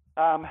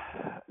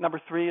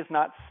 Number 3 is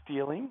not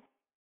stealing,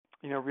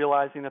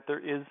 realizing that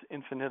there is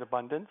infinite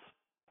abundance.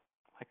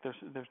 Like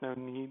there's no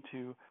need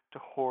to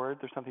hoard.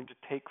 There's something to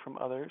take from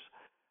others.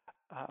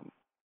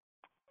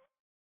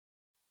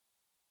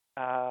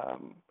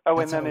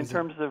 And then in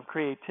terms of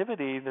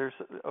creativity, there's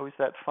always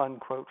that fun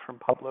quote from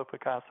Pablo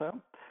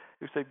Picasso,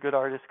 who said, "Good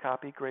artists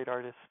copy, great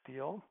artists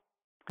steal,"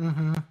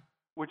 mm-hmm.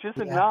 which is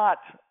not,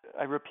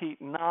 I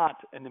repeat, not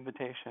an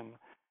invitation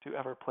to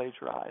ever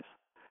plagiarize.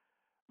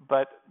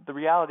 But the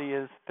reality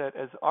is that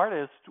as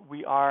artists,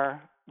 we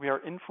are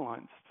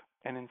influenced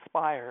and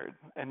inspired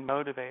and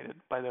motivated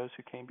by those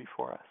who came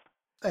before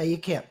us. You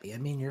can't be. I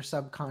mean, your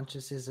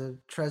subconscious is a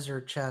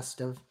treasure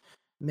chest of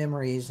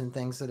memories and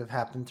things that have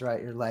happened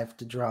throughout your life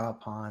to draw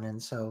upon,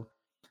 and so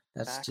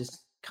that's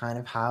just kind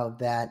of how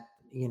that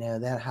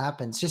that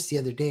happens. Just the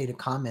other day, to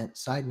comment,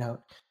 side note,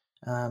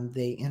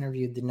 they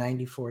interviewed the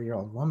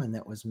 94-year-old woman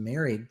that was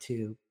married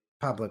to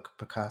Pablo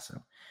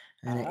Picasso,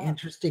 and an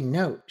interesting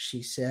note,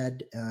 she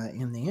said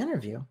in the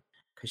interview,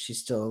 because she's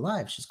still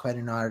alive, she's quite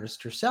an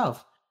artist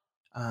herself,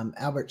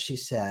 Albert, she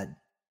said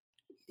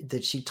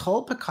that she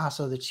told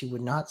Picasso that she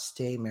would not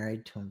stay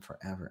married to him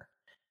forever.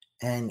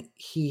 And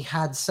he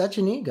had such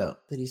an ego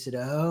that he said,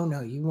 "Oh,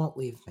 no, you won't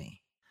leave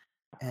me."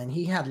 And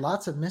he had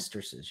lots of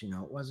mistresses, it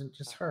wasn't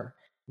just her.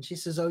 And she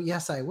says, "Oh,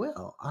 yes, I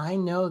will. I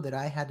know that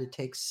I had to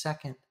take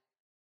second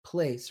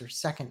place or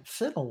second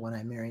fiddle when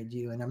I married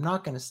you, and I'm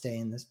not going to stay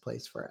in this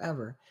place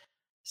forever."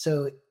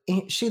 So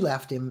she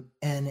left him.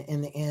 And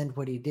in the end,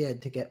 what he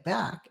did to get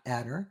back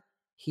at her,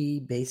 he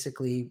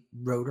basically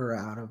wrote her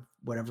out of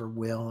whatever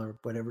will or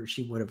whatever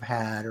she would have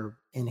had or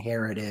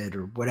inherited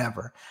or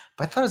whatever.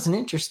 But I thought it was an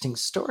interesting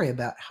story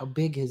about how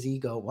big his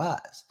ego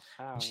was.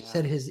 And she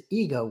said his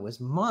ego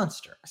was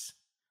monstrous.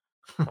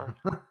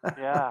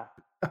 Yeah.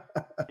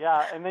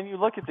 Yeah. And then you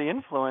look at the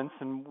influence,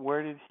 and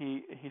where did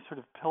he sort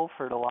of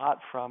pilfered a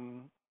lot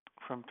from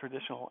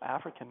traditional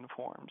African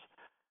forms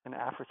and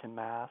African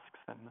masks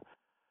and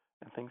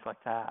things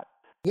like that.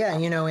 Yeah,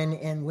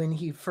 and when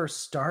he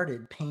first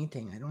started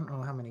painting, I don't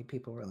know how many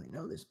people really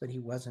know this, but he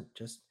wasn't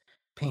just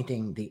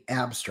painting the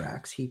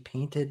abstracts. He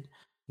painted,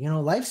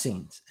 life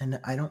scenes. And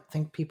I don't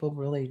think people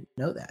really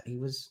know that. He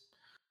was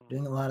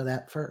doing a lot of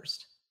that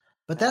first.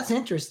 But that's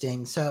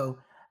interesting. So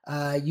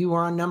you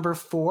are on number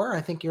 4.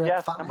 I think you're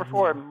at 5. Number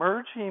 4,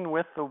 merging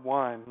with the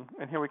one.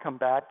 And here we come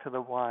back to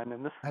the one.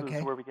 And this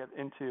is where we get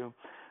into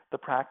the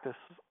practice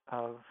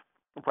of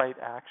right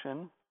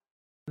action.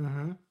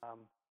 Mm-hmm.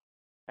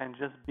 And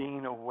just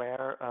being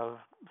aware of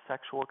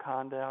sexual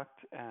conduct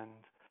and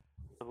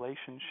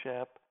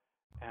relationship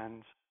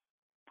and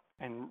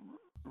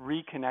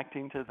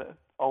reconnecting to the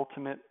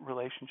ultimate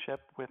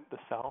relationship with the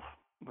self,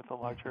 with the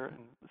larger and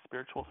the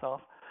spiritual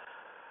self.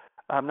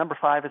 Number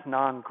 5 is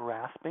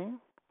non-grasping.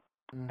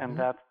 Mm-hmm. And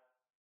that's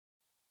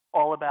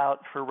all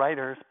about, for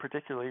writers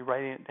particularly,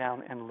 writing it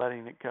down and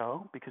letting it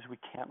go, because we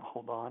can't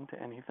hold on to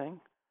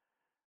anything.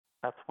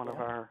 That's one of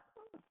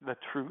the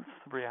truth,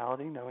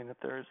 reality, knowing that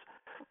there's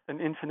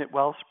an infinite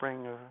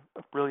wellspring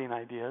of brilliant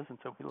ideas, and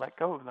so we let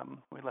go of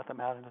them. We let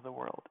them out into the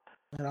world.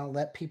 And I'll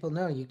let people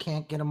know you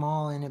can't get them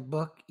all in a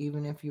book,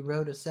 even if you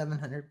wrote a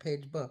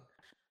 700-page book.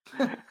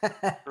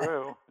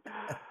 True.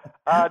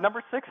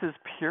 Number 6 is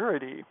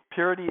purity.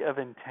 Purity of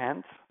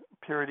intent,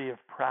 purity of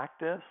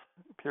practice,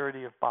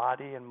 purity of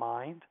body and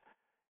mind.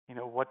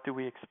 What do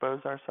we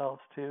expose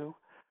ourselves to?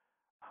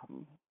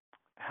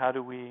 How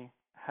do we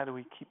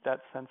keep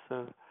that sense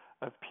of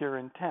pure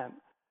intent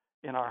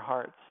in our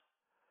hearts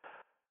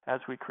as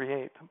we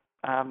create?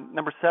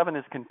 Number 7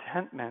 is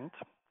contentment.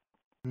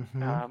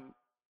 Mm-hmm.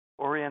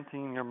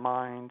 Orienting your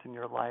mind and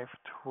your life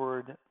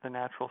toward the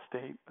natural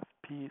state of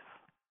peace,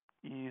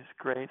 ease,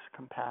 grace,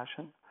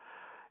 compassion,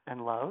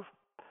 and love.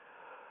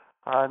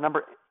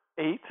 Number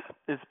 8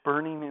 is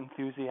burning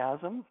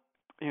enthusiasm.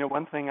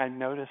 One thing I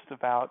noticed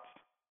about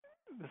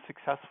the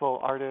successful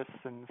artists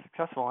and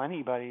successful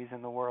anybody's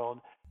in the world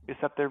is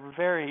that they're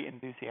very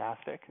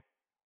enthusiastic.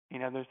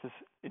 There's this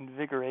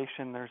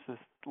invigoration, there's this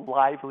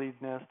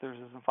liveliness, there's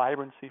this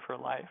vibrancy for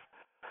life.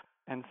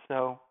 And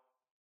so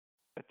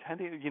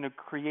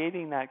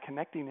creating that,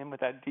 connecting in with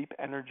that deep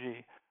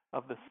energy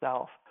of the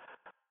self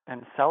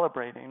and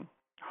celebrating,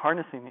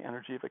 harnessing the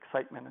energy of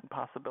excitement and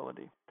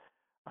possibility.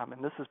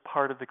 And this is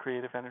part of the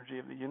creative energy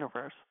of the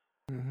universe.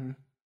 Mm-hmm.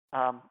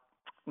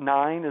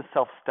 9 is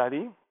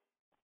self-study.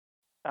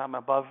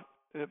 Above,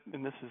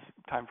 and this is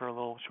time for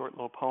a short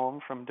little poem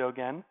from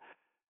Dogen,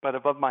 but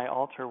above my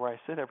altar where I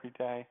sit every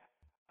day,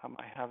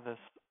 I have this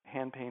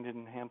hand-painted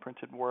and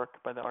hand-printed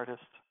work by the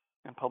artist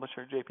and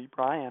publisher J.P.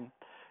 Bryan,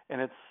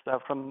 and it's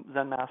from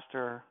Zen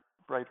master,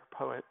 writer,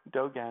 poet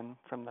Dogen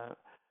from the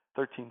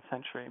 13th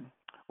century,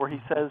 where he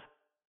says,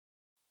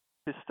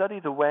 to study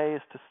the way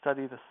is to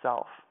study the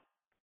self.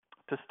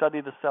 To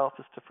study the self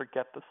is to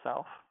forget the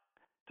self.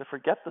 To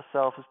forget the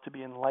self is to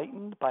be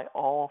enlightened by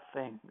all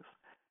things.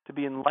 To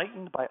be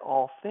enlightened by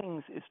all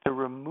things is to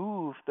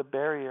remove the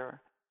barrier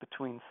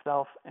between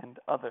self and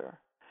other.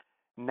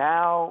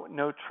 Now,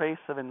 no trace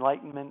of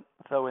enlightenment,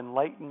 though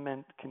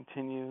enlightenment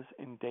continues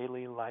in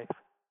daily life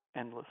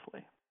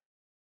endlessly.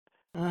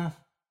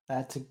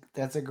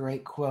 That's a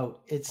great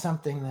quote. It's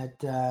something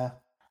that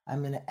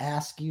I'm going to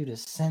ask you to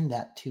send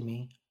that to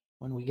me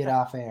when we get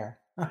off air.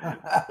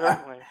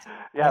 Certainly.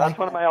 Yeah, that's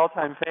one of my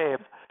all-time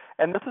faves.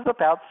 And this is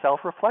about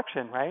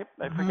self-reflection, right?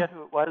 I forget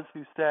who it was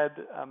who said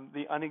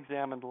the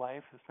unexamined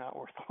life is not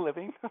worth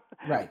living,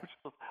 right? Which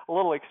is a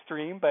little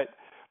extreme, but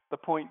the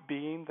point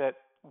being that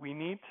we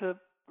need to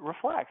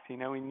reflect.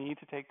 We need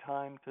to take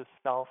time to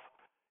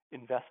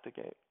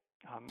self-investigate.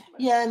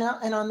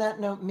 And on that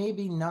note,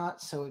 maybe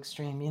not so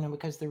extreme,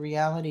 because the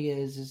reality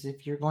is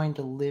if you're going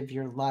to live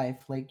your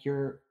life, like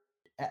you're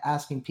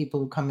asking people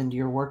who come into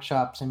your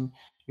workshops and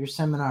your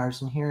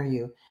seminars and hear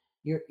you,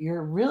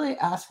 you're really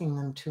asking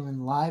them to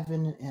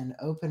enliven and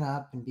open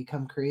up and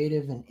become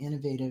creative and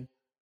innovative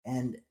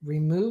and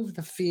remove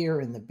the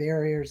fear and the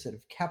barriers that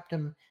have kept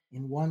them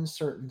in one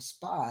certain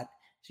spot.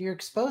 So you're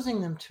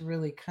exposing them to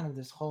really kind of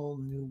this whole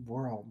new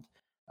world.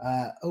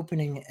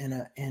 Opening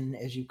and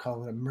as you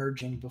call it,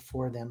 emerging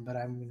before them, but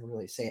I'm going to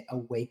really say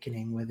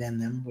awakening within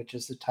them, which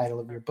is the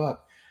title of your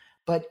book.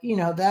 But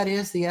that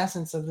is the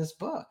essence of this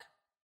book.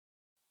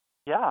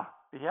 Yeah.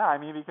 I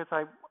mean,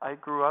 because I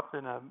grew up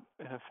in a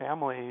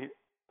family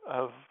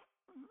of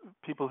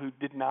people who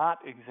did not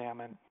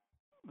examine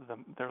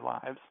their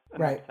lives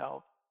and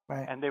themselves,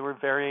 right, and they were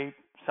very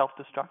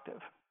self-destructive.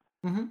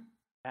 Mm-hmm.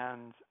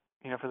 And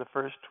for the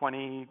first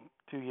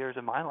 22 years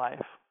of my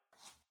life,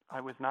 I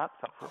was not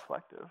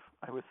self-reflective.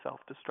 I was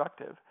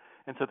self-destructive.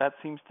 And so that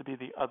seems to be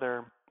the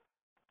other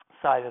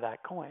side of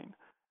that coin.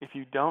 If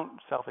you don't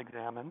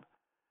self-examine,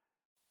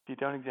 if you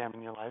don't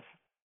examine your life,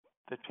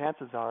 the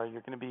chances are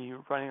you're going to be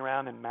running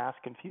around in mass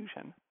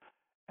confusion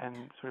and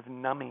sort of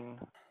numbing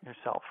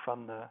yourself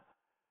from the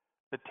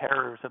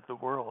terrors of the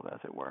world, as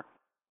it were.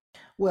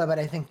 Well, but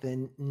I think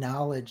the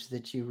knowledge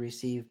that you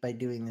receive by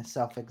doing the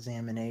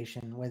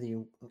self-examination, whether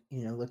you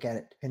look at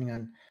it depending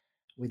on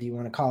whether you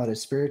want to call it a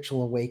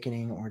spiritual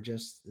awakening or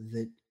just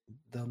the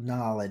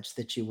knowledge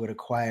that you would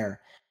acquire,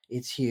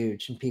 it's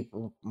huge. And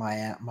people,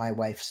 my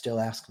wife still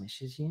asks me,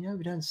 she says,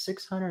 we've done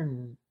 600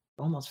 and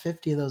almost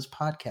 50 of those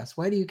podcasts.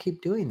 Why do you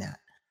keep doing that?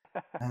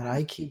 And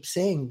I keep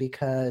saying,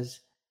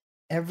 because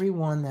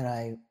everyone that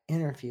I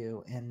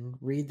interview and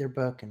read their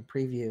book and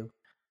preview,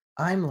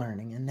 I'm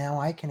learning. And now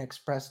I can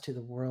express to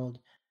the world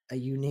a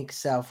unique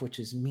self, which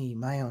is me,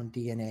 my own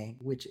DNA,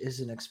 which is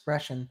an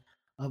expression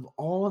of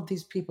all of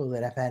these people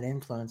that have had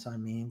influence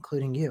on me,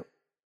 including you,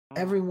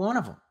 every one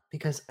of them,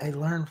 because I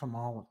learn from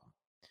all of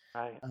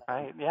them.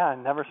 Right. Yeah,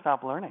 never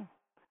stop learning.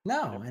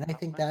 No, and I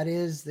think that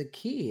is the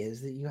key,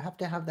 is that you have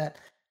to have that,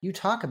 you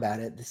talk about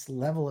it, this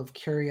level of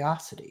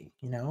curiosity,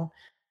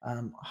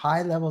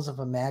 high levels of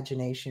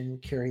imagination,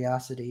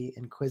 curiosity,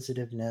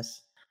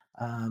 inquisitiveness,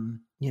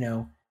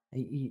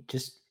 you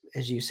just,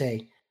 as you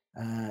say,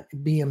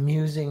 be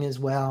amusing as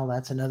well.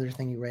 That's another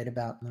thing you write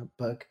about in the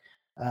book.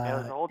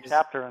 There's a whole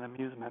chapter on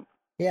amusement.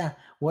 Yeah.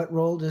 What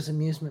role does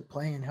amusement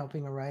play in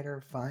helping a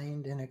writer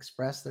find and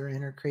express their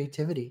inner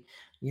creativity?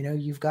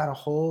 You've got a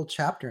whole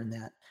chapter in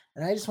that.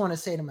 And I just want to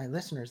say to my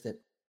listeners that,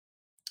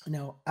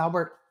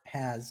 Albert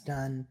has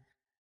done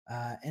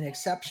an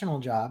exceptional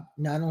job.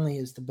 Not only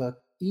is the book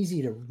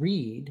easy to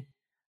read,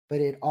 but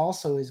it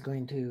also is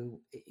going to,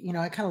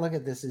 I kind of look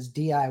at this as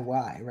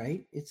DIY,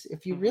 right? It's,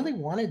 if you really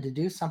wanted to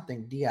do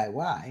something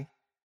DIY,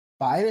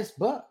 buy this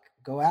book,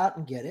 go out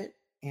and get it,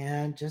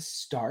 and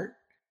just start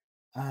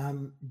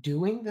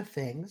doing the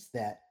things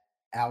that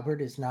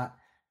Albert is not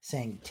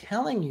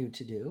telling you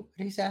to do,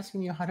 but he's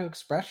asking you how to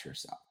express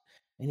yourself.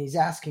 And he's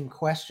asking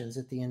questions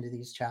at the end of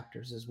these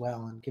chapters as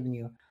well, and giving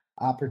you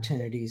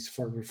opportunities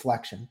for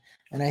reflection.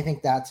 And I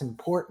think that's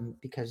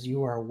important, because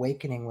you are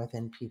awakening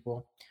within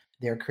people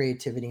their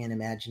creativity and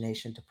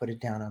imagination to put it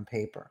down on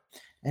paper.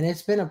 And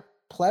it's been a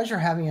pleasure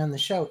having you on the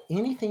show.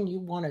 Anything you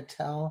want to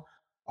tell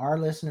our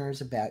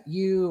listeners about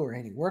you, or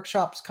any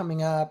workshops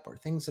coming up, or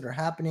things that are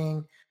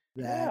happening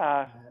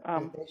that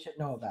they should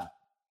know about?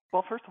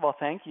 Well, first of all,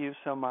 thank you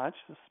so much.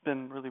 This has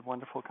been a really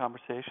wonderful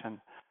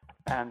conversation.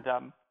 And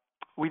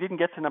we didn't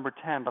get to number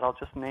 10, but I'll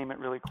just name it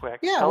really quick.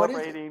 Yeah,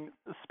 Celebrating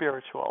the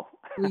Spiritual.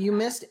 Well, you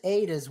missed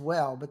 8 as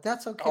well, but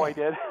that's okay. Oh, I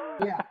did?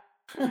 Yeah.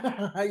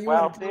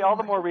 Well, see, all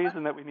the more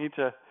reason that we need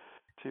to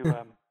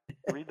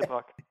read the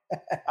book.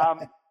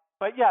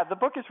 But yeah, the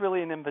book is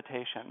really an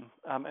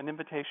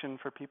invitation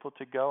for people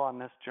to go on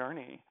this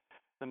journey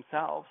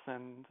themselves.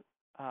 And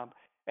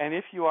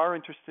if you are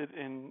interested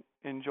in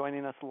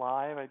joining us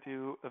live, I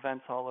do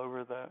events all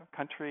over the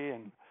country,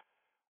 and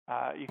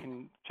You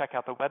can check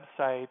out the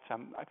website.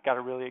 I've got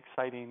a really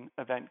exciting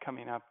event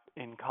coming up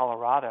in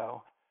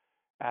Colorado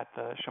at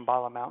the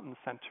Shambhala Mountain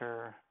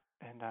Center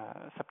in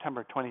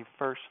September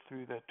 21st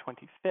through the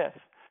 25th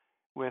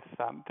with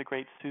the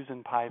great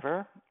Susan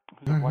Piver,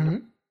 who's a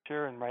wonderful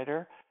teacher and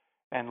writer,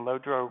 and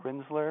Lodro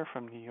Rinsler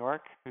from New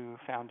York, who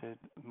founded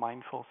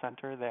Mindful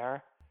Center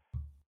there.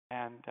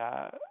 And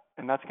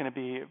that's going to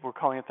be, we're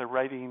calling it the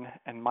Writing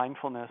and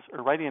Mindfulness,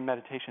 or Writing and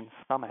Meditation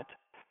Summit.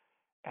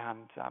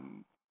 And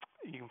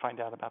you can find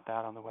out about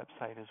that on the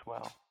website as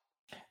well.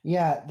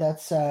 Yeah,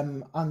 that's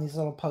on these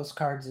little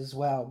postcards as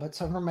well. But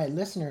so for my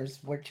listeners,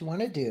 what you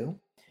want to do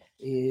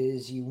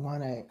is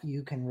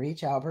you can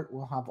reach Albert.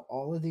 We'll have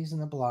all of these in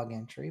the blog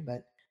entry.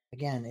 But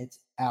again, it's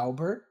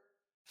Albert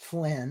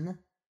Flynn,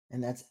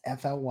 and that's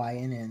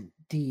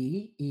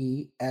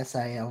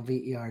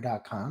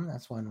FLYNNDESILVER.com.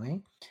 That's one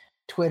way.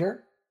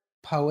 Twitter,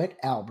 Poet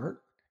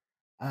Albert.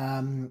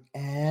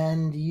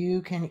 And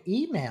you can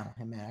email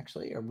him,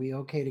 actually. Are we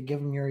okay to give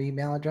them your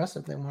email address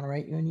if they want to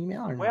write you an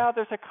email or not? Well,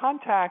 there's a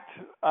contact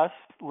us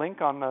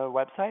link on the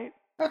website.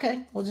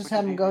 Okay, we'll just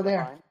have them go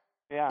there.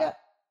 Yeah.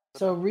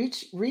 So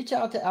reach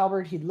out to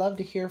Albert. He'd love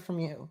to hear from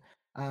you.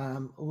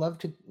 Love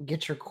to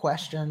get your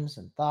questions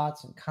and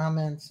thoughts and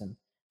comments and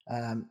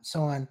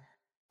so on.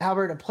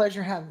 Albert, a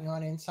pleasure having you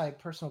on Inside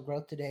Personal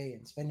Growth today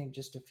and spending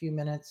just a few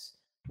minutes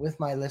with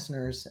my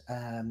listeners,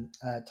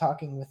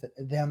 talking with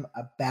them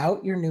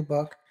about your new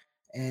book.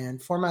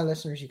 And for my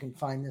listeners, you can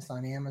find this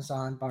on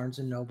Amazon, Barnes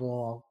 &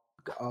 Noble,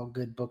 all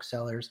good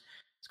booksellers.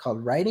 It's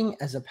called Writing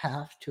as a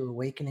Path to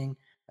Awakening,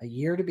 A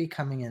Year to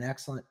Becoming an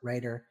Excellent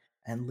Writer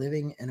and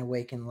Living an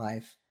Awakened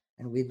Life.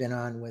 And we've been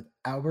on with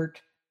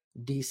Albert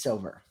D.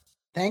 Silver.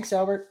 Thanks,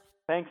 Albert.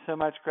 Thanks so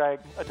much,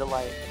 Greg. A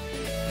delight.